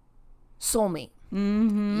soulmate.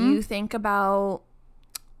 Mm-hmm. You think about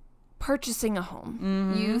purchasing a home.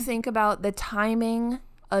 Mm-hmm. You think about the timing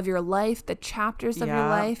of your life, the chapters of your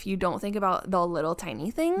life. You don't think about the little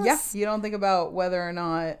tiny things. Yeah. You don't think about whether or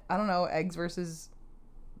not, I don't know, eggs versus,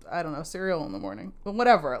 I don't know, cereal in the morning.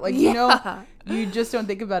 Whatever. Like, you know, you just don't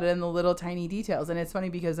think about it in the little tiny details. And it's funny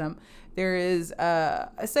because there is a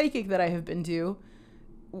psychic that I have been to,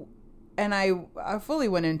 and I fully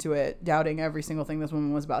went into it doubting every single thing this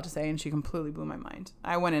woman was about to say, and she completely blew my mind.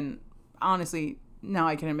 I went in, honestly, now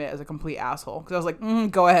I can admit, as a complete asshole, because I was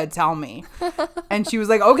like, go ahead, tell me. And she was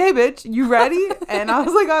like, okay, bitch, you ready? And I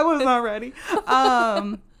was like, I was not ready.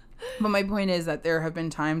 But my point is that there have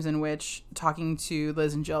been times in which, talking to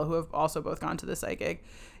Liz and Jill, who have also both gone to the psychic,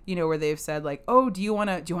 you know, where they've said like, oh, do you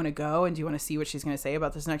want to go, and do you want to see what she's going to say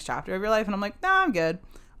about this next chapter of your life? And I'm like, nah, I'm good.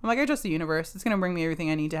 I'm like, I trust the universe. It's going to bring me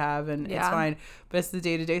everything I need to have, and it's fine. But it's the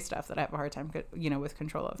day-to-day stuff that I have a hard time, you know, with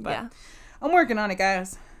control of. But I'm working on it,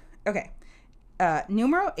 guys. Okay.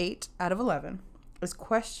 Numero 8 out of 11 is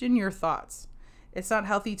question your thoughts. It's not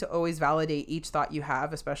healthy to always validate each thought you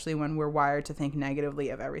have, especially when we're wired to think negatively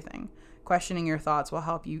of everything. Questioning your thoughts will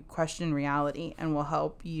help you question reality and will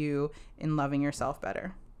help you in loving yourself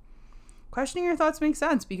better. Questioning your thoughts makes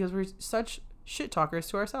sense because we're such shit talkers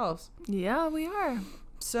to ourselves. Yeah, we are.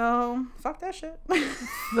 So, fuck that shit.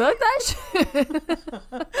 Fuck that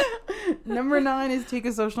shit. Number 9 is take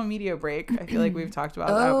a social media break. I feel like we've talked about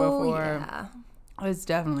that before. Yeah. It's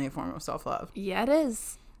definitely a form of self-love. Yeah, it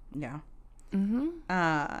is. Yeah.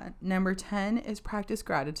 Mm-hmm. Number 10 is practice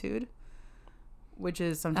gratitude, which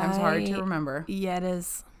is sometimes hard to remember. Yeah, it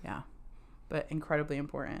is. Yeah, but incredibly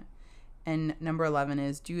important. And number 11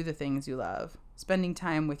 is do the things you love. Spending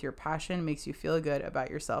time with your passion makes you feel good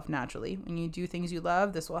about yourself naturally. When you do things you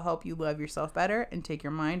love, this will help you love yourself better and take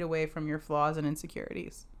your mind away from your flaws and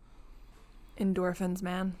insecurities. Endorphins,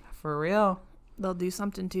 man. For real. They'll do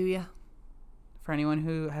something to you. For anyone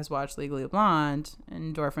who has watched Legally Blonde,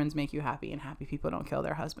 endorphins make you happy, and happy people don't kill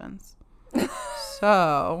their husbands.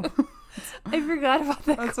 So I forgot about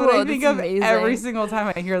that. That's quote. what I think it's of amazing. Every single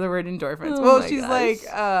time I hear the word endorphins. Oh Well, my she's gosh.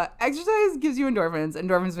 like, exercise gives you endorphins.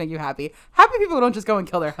 Endorphins make you happy. Happy people don't just go and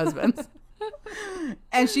kill their husbands.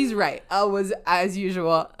 And she's right. Was, as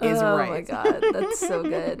usual, is right. Oh my God. That's so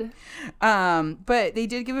good. But they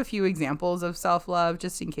did give a few examples of self-love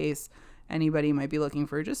just in case anybody might be looking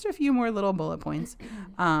for just a few more little bullet points.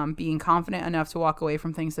 Being confident enough to walk away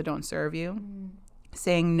from things that don't serve you.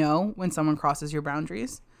 Saying no when someone crosses your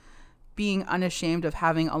boundaries. Being unashamed of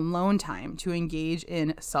having alone time to engage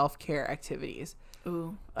in self-care activities.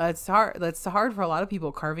 Ooh. It's hard. That's hard for a lot of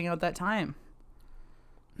people, carving out that time.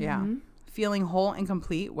 Yeah. Mm-hmm. Feeling whole and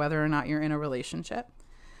complete, whether or not you're in a relationship.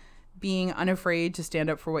 Being unafraid to stand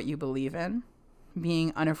up for what you believe in.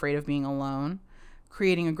 Being unafraid of being alone.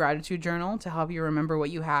 Creating a gratitude journal to help you remember what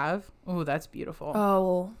you have. Oh, that's beautiful.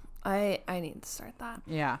 Oh, I need to start that.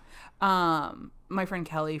 Yeah. My friend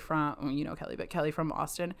Kelly Kelly from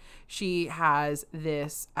Austin, she has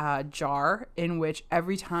this jar in which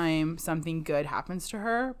every time something good happens to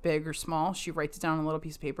her, big or small, she writes it down on a little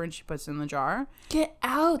piece of paper and she puts it in the jar. Get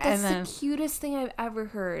out. That's And then, the cutest thing I've ever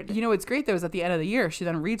heard. You know what's great though is at the end of the year, she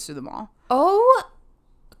then reads through them all. Oh,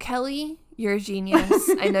 Kelly, you're a genius.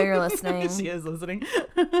 I know you're listening. She is listening.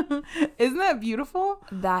 Isn't that beautiful?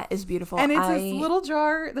 That is beautiful. And it's this little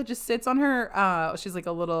jar that just sits on her. She's like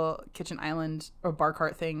a little kitchen island or bar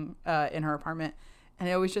cart thing in her apartment. And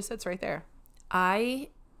it always just sits right there. I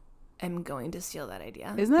am going to steal that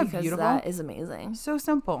idea. Isn't that because beautiful? That is amazing. So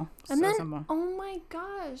simple. And so then, simple. oh my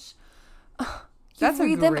gosh. That's a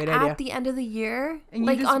read them great idea. at the end of the year, And you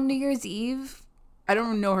like just- on New Year's Eve. I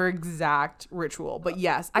don't know her exact ritual, but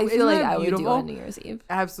yes. I feel isn't like that I would do beautiful? on New Year's Eve.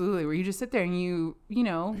 Absolutely. Where you just sit there and you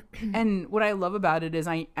know, and what I love about it is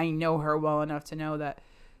I know her well enough to know that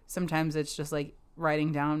sometimes it's just like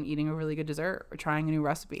writing down, eating a really good dessert or trying a new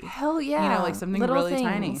recipe. Hell yeah. You know, like something Little really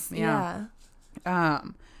things. tiny. Yeah.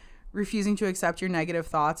 Refusing to accept your negative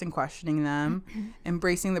thoughts and questioning them,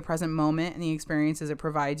 embracing the present moment and the experiences it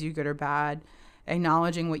provides you, good or bad,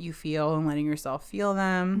 acknowledging what you feel and letting yourself feel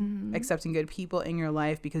them, accepting good people in your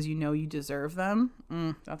life because you know you deserve them.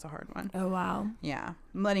 That's a hard one. Oh, wow. Yeah.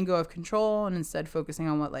 Letting go of control and instead focusing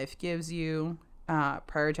on what life gives you.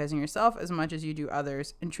 prioritizing yourself as much as you do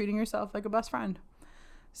others, and treating yourself like a best friend.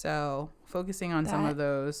 So focusing on some of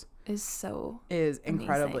those is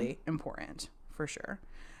incredibly important for sure.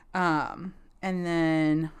 And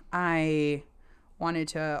then I wanted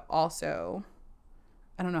to also,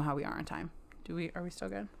 I don't know how we are on time. Are we still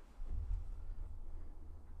good?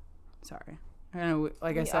 Sorry. I know,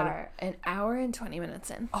 like I said, are an hour and 20 minutes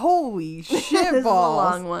in. Holy shit balls. This is a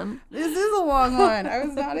long one. This is a long one. I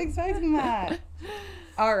was not expecting that.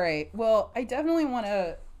 All right. Well, I definitely want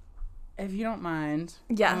to, if you don't mind,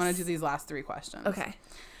 yes, I want to do these last 3 questions. Okay.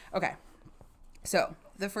 So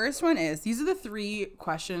the first one is, these are the 3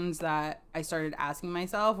 questions that I started asking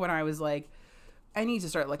myself when I was like, I need to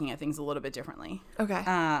start looking at things a little bit differently. Okay.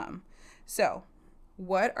 So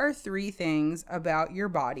what are 3 things about your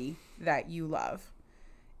body that you love?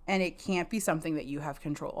 And it can't be something that you have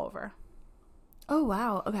control over. Oh,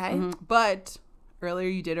 wow. Okay. Mm-hmm. But earlier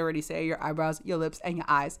you did already say your eyebrows, your lips, and your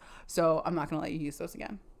eyes. So I'm not going to let you use those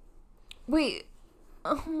again. Wait.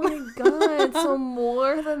 Oh my God. So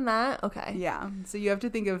more than that? Okay. Yeah. So you have to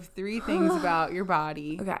think of 3 things about your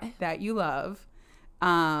body that you love,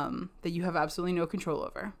 that you have absolutely no control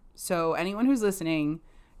over. So anyone who's listening,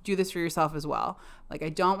 do this for yourself as well. Like, I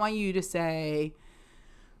don't want you to say,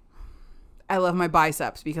 I love my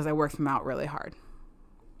biceps because I work them out really hard.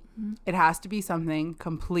 Mm-hmm. It has to be something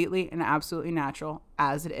completely and absolutely natural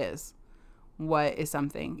as it is. What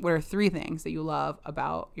are 3 things that you love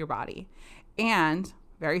about your body? And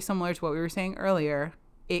very similar to what we were saying earlier,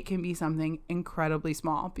 it can be something incredibly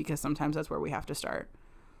small, because sometimes that's where we have to start.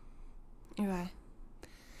 Okay.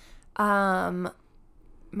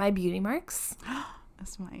 My beauty marks. I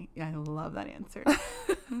love that answer.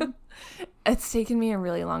 It's taken me a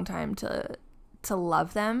really long time to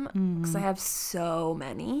love them, because I have so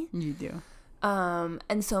many. You do.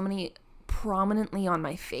 And so many prominently on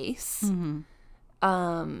my face.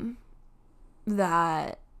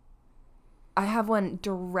 That I have one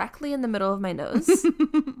directly in the middle of my nose,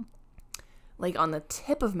 like on the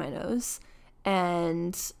tip of my nose,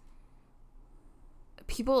 and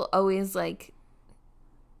people always like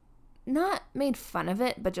not made fun of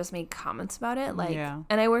it, but just made comments about it. Like,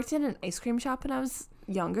 and I worked in an ice cream shop when I was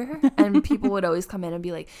younger, and people would always come in and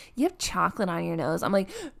be like, you have chocolate on your nose. I'm like,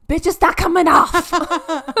 bitch, it's not coming off.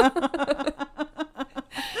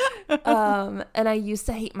 And I used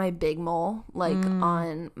to hate my big mole, like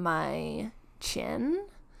on my chin,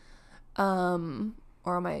 or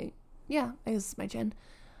on my, I guess my chin,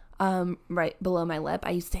 right below my lip.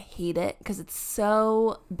 I used to hate it because it's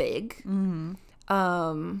so big.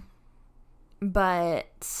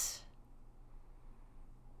 But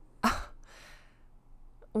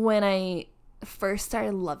when I first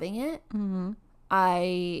started loving it,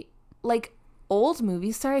 I, like, old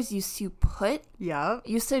movie stars used to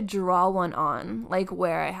draw one on, like,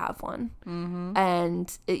 where I have one.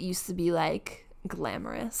 And it used to be, like,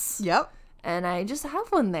 glamorous. And I just have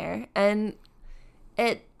one there. And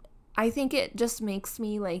I think it just makes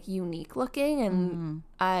me, like, unique looking. And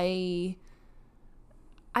I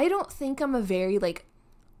don't think I'm a very, like,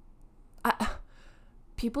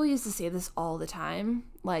 people used to say this all the time,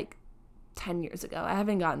 like 10 years ago. I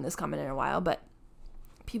haven't gotten this comment in a while, but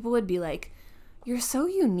people would be like, you're so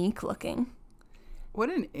unique looking. What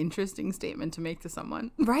an interesting statement to make to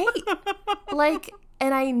someone. Right? Like,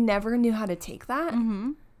 and I never knew how to take that.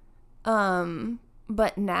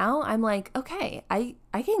 But now I'm like, okay, I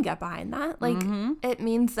can get behind that. Like, it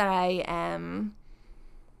means that I am,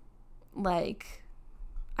 like,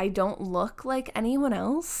 I don't look like anyone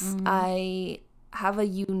else. I have a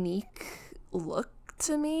unique look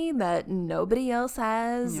to me that nobody else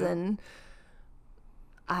has. And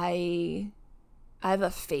I have a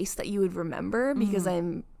face that you would remember because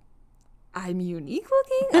I'm unique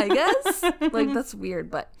looking, I guess. Like, that's weird,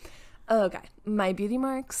 but okay. My beauty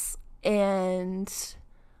marks and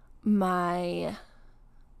my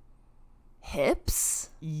hips.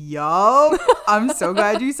 Yo, I'm so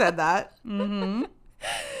glad you said that.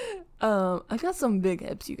 I got some big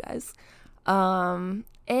hips, you guys.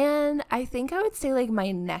 And I think I would say, like,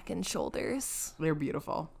 my neck and shoulders. They're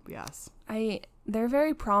beautiful. Yes. They're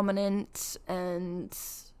very prominent, and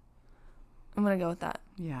I'm gonna go with that.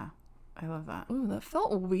 Yeah, I love that. Ooh, that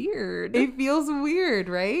felt weird. It feels weird,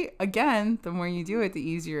 right? Again, the more you do it, the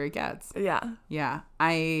easier it gets. Yeah.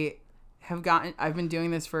 I've been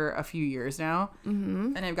doing this for a few years now,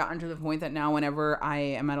 and I've gotten to the point that now whenever I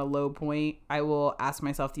am at a low point, I will ask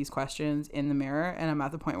myself these questions in the mirror, and I'm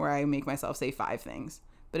at the point where I make myself say 5 things.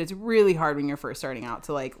 But it's really hard when you're first starting out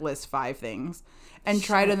to, like, list 5 things and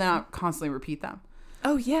try to not constantly repeat them.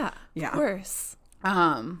 Oh, yeah. Of course.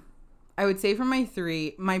 I would say for my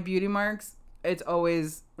 3, my beauty marks, it's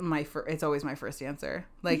always my first answer.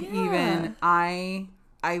 Like, Yeah. even I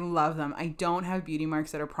love them. I don't have beauty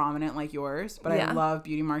marks that are prominent like yours, but I love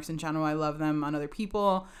beauty marks in general. I love them on other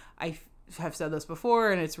people. I have said this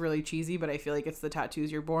before, and it's really cheesy, but I feel like it's the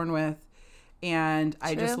tattoos you're born with. And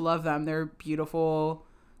I just love them. They're beautiful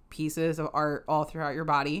pieces of art all throughout your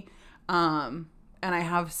body. And I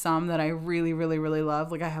have some that I really, really, really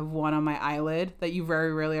love. Like, I have one on my eyelid that you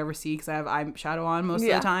very rarely ever see because I have eyeshadow on most of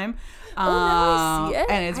the time. Now I see it.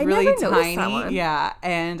 And it's I really never noticed that tiny. one. Yeah.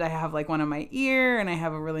 And I have like one on my ear, and I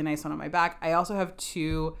have a really nice one on my back. I also have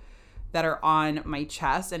two that are on my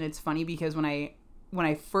chest. And it's funny because when I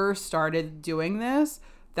first started doing this,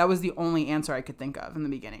 that was the only answer I could think of in the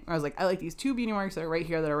beginning. I was like, I like these two beauty marks that are right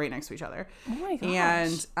here that are right next to each other. Oh my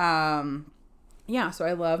gosh. And yeah, so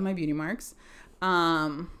I love my beauty marks.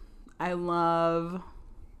 I love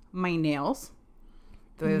my nails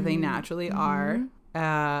the way that they naturally are.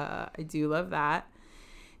 I do love that.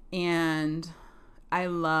 And I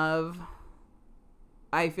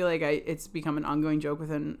feel like it's become an ongoing joke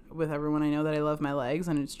with everyone I know that I love my legs,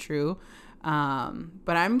 and it's true.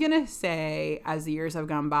 But I'm gonna say, as the years have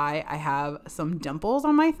gone by, I have some dimples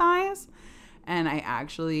on my thighs, and I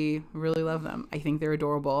actually really love them. I think they're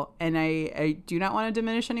adorable, and I do not want to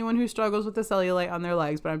diminish anyone who struggles with the cellulite on their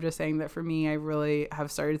legs, but I'm just saying that for me, I really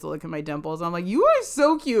have started to look at my dimples, and I'm like, you are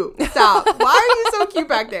so cute. Stop. Why are you so cute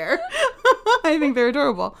back there? I think they're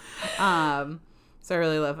adorable. So I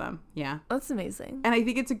really love them. Yeah. That's amazing. And I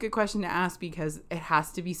think it's a good question to ask because it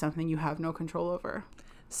has to be something you have no control over.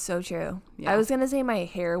 So true. Yeah. I was gonna say my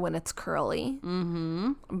hair when it's curly,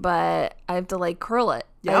 but I have to like curl it.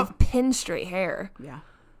 Yep. I have pin straight hair, Yeah.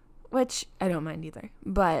 which I don't mind either.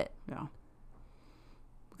 But Yeah.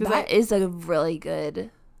 that is a really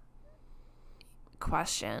good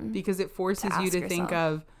question. Because it forces to you ask to think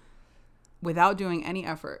yourself. of, without doing any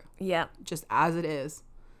effort, Yeah. just as it is,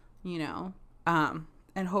 you know.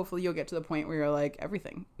 And hopefully you'll get to the point where you're like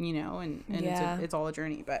everything, you know, and Yeah. it's all a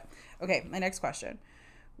journey. But okay, my next question.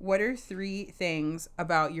 What are 3 things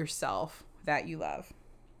about yourself that you love?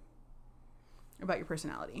 About your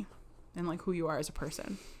personality and like who you are as a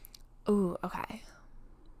person. Ooh, okay.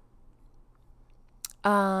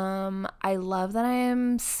 I love that I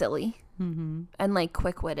am silly and like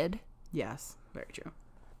quick-witted. Yes, very true.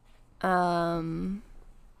 I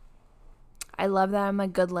love that I'm a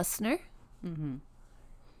good listener.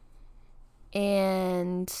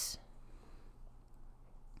 And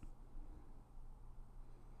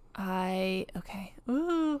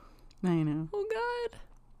Ooh. I know. Oh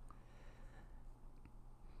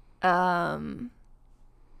God.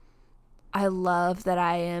 I love that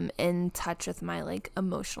I am in touch with my like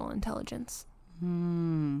emotional intelligence.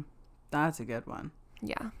 That's a good one.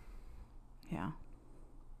 Yeah. Yeah.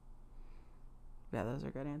 Yeah, those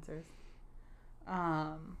are good answers.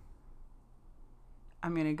 I'm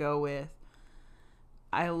gonna go with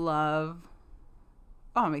I'll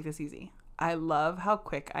make this easy. I love how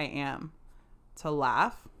quick I am to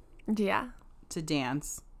laugh, Yeah. to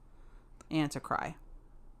dance, and to cry.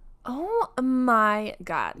 Oh my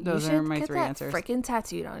God. Those you are should my get 3 that answers. freaking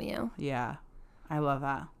tattooed on you. Yeah. I love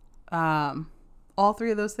that. All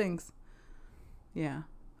 3 of those things. Yeah.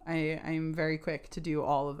 I'm very quick to do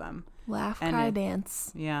all of them. Laugh, And cry, it-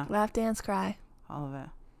 dance. Yeah. Laugh, dance, cry. All of it.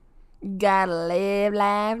 Gotta live,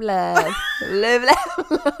 laugh, love. Live, laugh,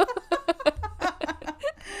 love.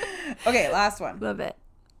 Okay, last one. Love it.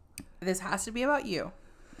 This has to be about you.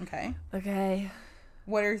 Okay. Okay.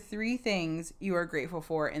 What are 3 things you are grateful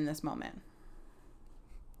for in this moment?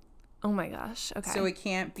 Oh my gosh. Okay. So it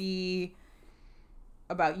can't be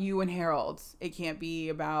about you and Harold. It can't be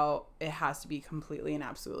about, it has to be completely and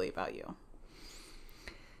absolutely about you.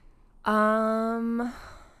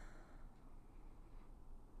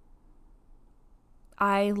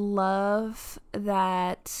 I love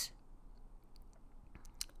that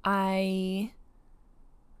I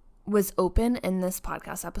was open in this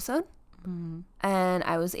podcast episode and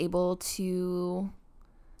I was able to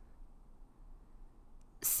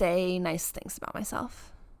say nice things about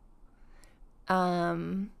myself. I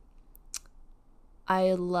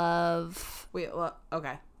love... Wait, well,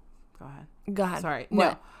 okay. Go ahead. Go ahead. Sorry.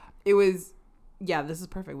 What? No. It was, yeah, this is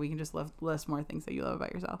perfect. We can just list more things that you love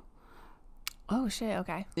about yourself. Oh, shit.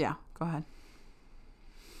 Okay. Yeah, go ahead.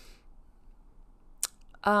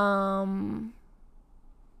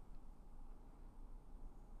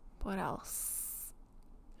 What else?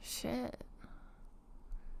 Shit.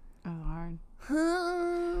 Oh, hard.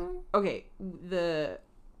 Okay,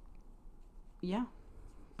 yeah.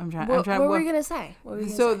 What were we gonna say?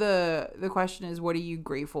 The question is, what are you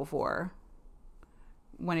grateful for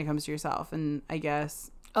when it comes to yourself? And I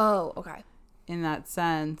guess Oh, okay. in that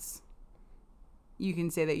sense, you can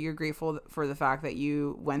say that you're grateful for the fact that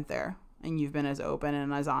you went there and you've been as open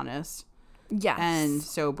and as honest. Yes. And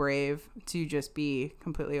so brave to just be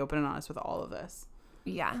completely open and honest with all of this.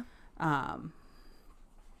 Yeah.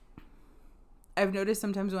 I've noticed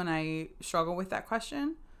sometimes when I struggle with that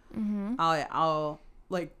question, I'll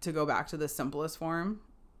like to go back to the simplest form,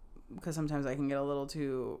 because sometimes I can get a little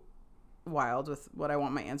too wild with what I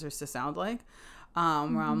want my answers to sound like. Where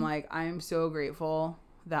I'm like, I'm so grateful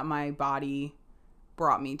that my body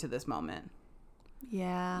brought me to this moment.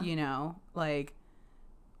 Yeah. You know, like,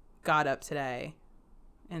 got up today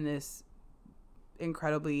in this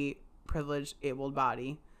incredibly privileged, abled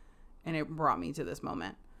body, and it brought me to this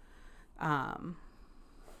moment. I'm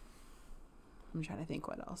trying to think,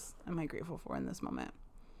 what else am I grateful for in this moment?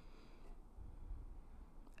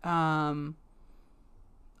 I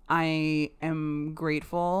am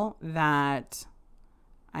grateful that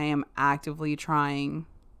I am actively trying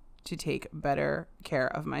to take better care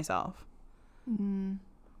of myself.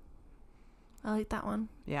 I like that one.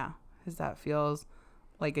 Yeah, because that feels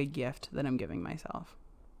like a gift that I'm giving myself.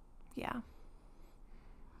 Yeah.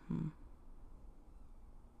 Yeah.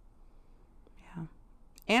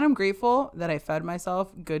 And I'm grateful that I fed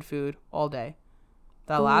myself good food all day.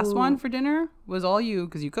 The last one for dinner was all you,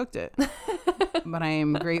 because you cooked it. But I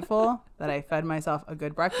am grateful that I fed myself a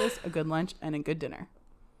good breakfast, a good lunch, and a good dinner.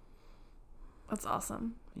 That's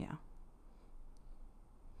awesome. Yeah.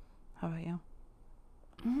 How about you?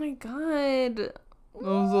 Oh my God.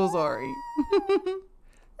 I'm so sorry.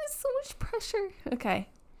 There's so much pressure. Okay.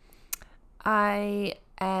 I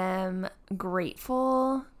am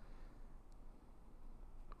grateful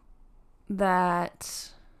that...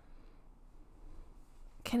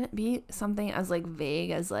 Can it be something as like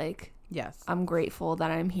vague as like, Yes. I'm grateful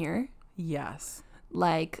that I'm here? Yes.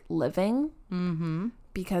 Like living? Mm-hmm.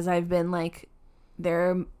 Because I've been like,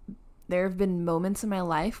 there have been moments in my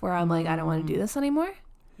life where I'm like, I don't want to do this anymore.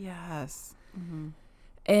 Yes. Mm-hmm.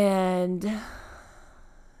 And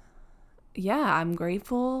yeah, I'm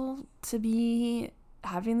grateful to be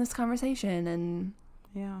having this conversation and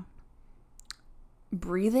Yeah.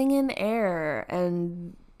 breathing in air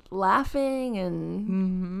and laughing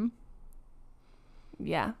and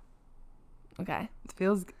yeah. Okay. It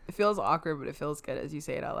feels awkward, but it feels good as you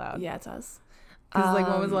say it out loud. Yeah, it does. Because like,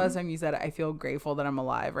 when was the last time you said, I feel grateful that I'm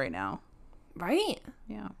alive right now? Right?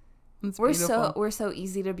 Yeah. It's We're beautiful. so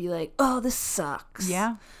easy to be like, oh, this sucks.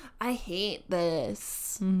 Yeah. I hate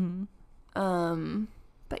this. Mm-hmm.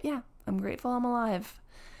 But yeah, I'm grateful I'm alive.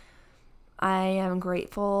 I am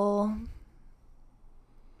grateful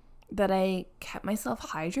that I kept myself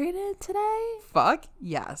hydrated today. Fuck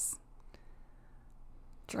yes.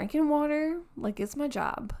 Drinking water like it's my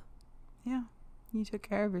job. Yeah. You took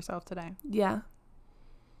care of yourself today. Yeah.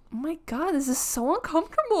 Oh my God, this is so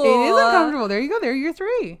uncomfortable. It is uncomfortable. There you go. There you're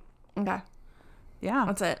 3. Okay. Yeah.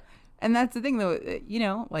 That's it. And that's the thing, though, you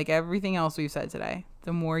know, like everything else we've said today,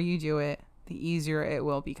 the more you do it, the easier it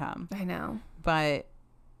will become. I know. But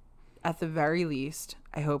at the very least,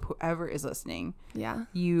 I hope whoever is listening, Yeah.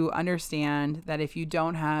 you understand that if you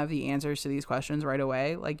don't have the answers to these questions right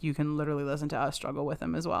away, like, you can literally listen to us struggle with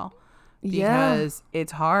them as well. Because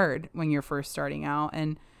it's hard when you're first starting out,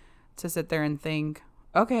 and to sit there and think,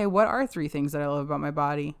 okay, what are 3 things that I love about my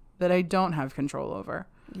body that I don't have control over?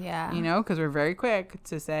 Yeah. You know, because we're very quick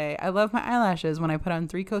to say, I love my eyelashes when I put on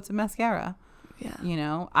 3 coats of mascara. Yeah. You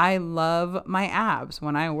know, I love my abs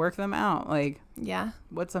when I work them out. Like, Yeah.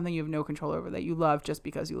 what's something you have no control over that you love just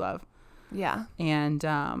because you love? Yeah. And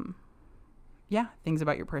yeah, things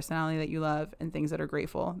about your personality that you love, and things that are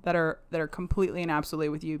grateful, that are completely and absolutely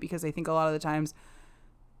with you. Because I think a lot of the times,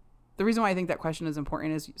 the reason why I think that question is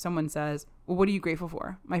important is someone says, well, what are you grateful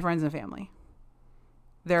for? My friends and family,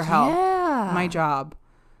 their health, my job,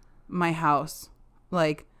 my house,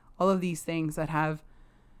 like all of these things that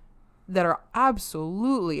are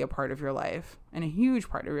absolutely a part of your life and a huge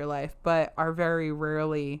part of your life, but are very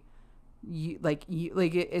rarely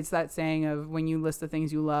it's that saying of, when you list the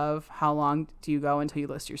things you love, how long do you go until you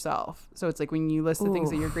list yourself? So it's like, when you list the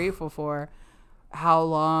things that you're grateful for, how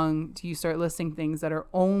long do you start listing things that are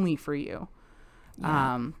only for you?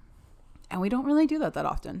 Yeah. And we don't really do that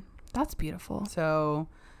often. That's beautiful. So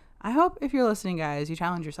I hope, if you're listening, guys, you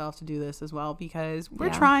challenge yourself to do this as well, because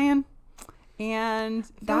we're trying, and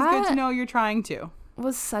it feels good to know you're trying too.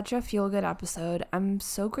 Was such a feel-good episode. I'm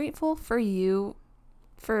so grateful for you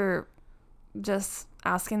for just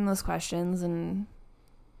asking those questions and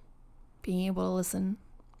being able to listen.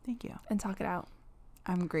 Thank you. And talk it out.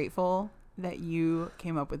 I'm grateful that you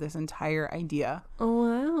came up with this entire idea. Oh,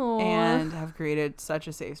 wow. And have created such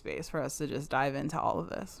a safe space for us to just dive into all of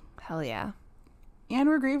this. Hell yeah. And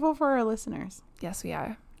we're grateful for our listeners. Yes, we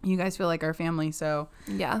are. You guys feel like our family, so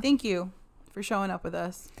Yeah. thank you for showing up with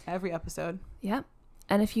us every episode. Yep.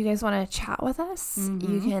 And if you guys want to chat with us,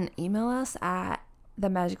 you can email us at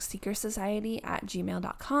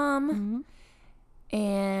themagicseekersociety@gmail.com.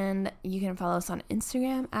 And you can follow us on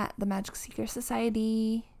Instagram at The Magic Seeker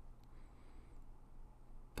Society.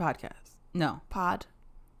 Podcast. No. Pod.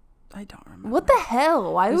 I don't remember. What the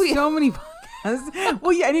hell? Why do There's we... so many podcasts.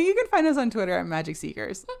 Well, yeah, I know you can find us on Twitter at Magic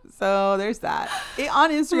Seekers. So there's that. On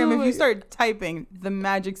Instagram, if you start typing The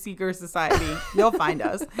Magic Seeker Society, you'll find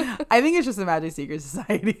us. I think it's just The Magic Seeker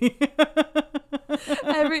Society.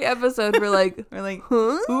 Every episode we're like,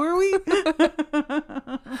 huh? Who are we?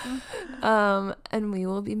 And we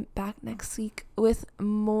will be back next week with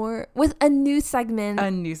a new segment.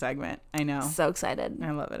 A new segment. I know. So excited.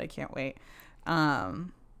 I love it. I can't wait. I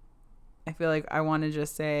feel like I want to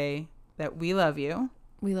just say that we love you.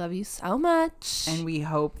 We love you so much. And we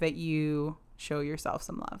hope that you show yourself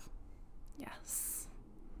some love. Yes.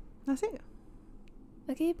 That's it.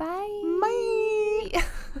 Okay, bye. Bye.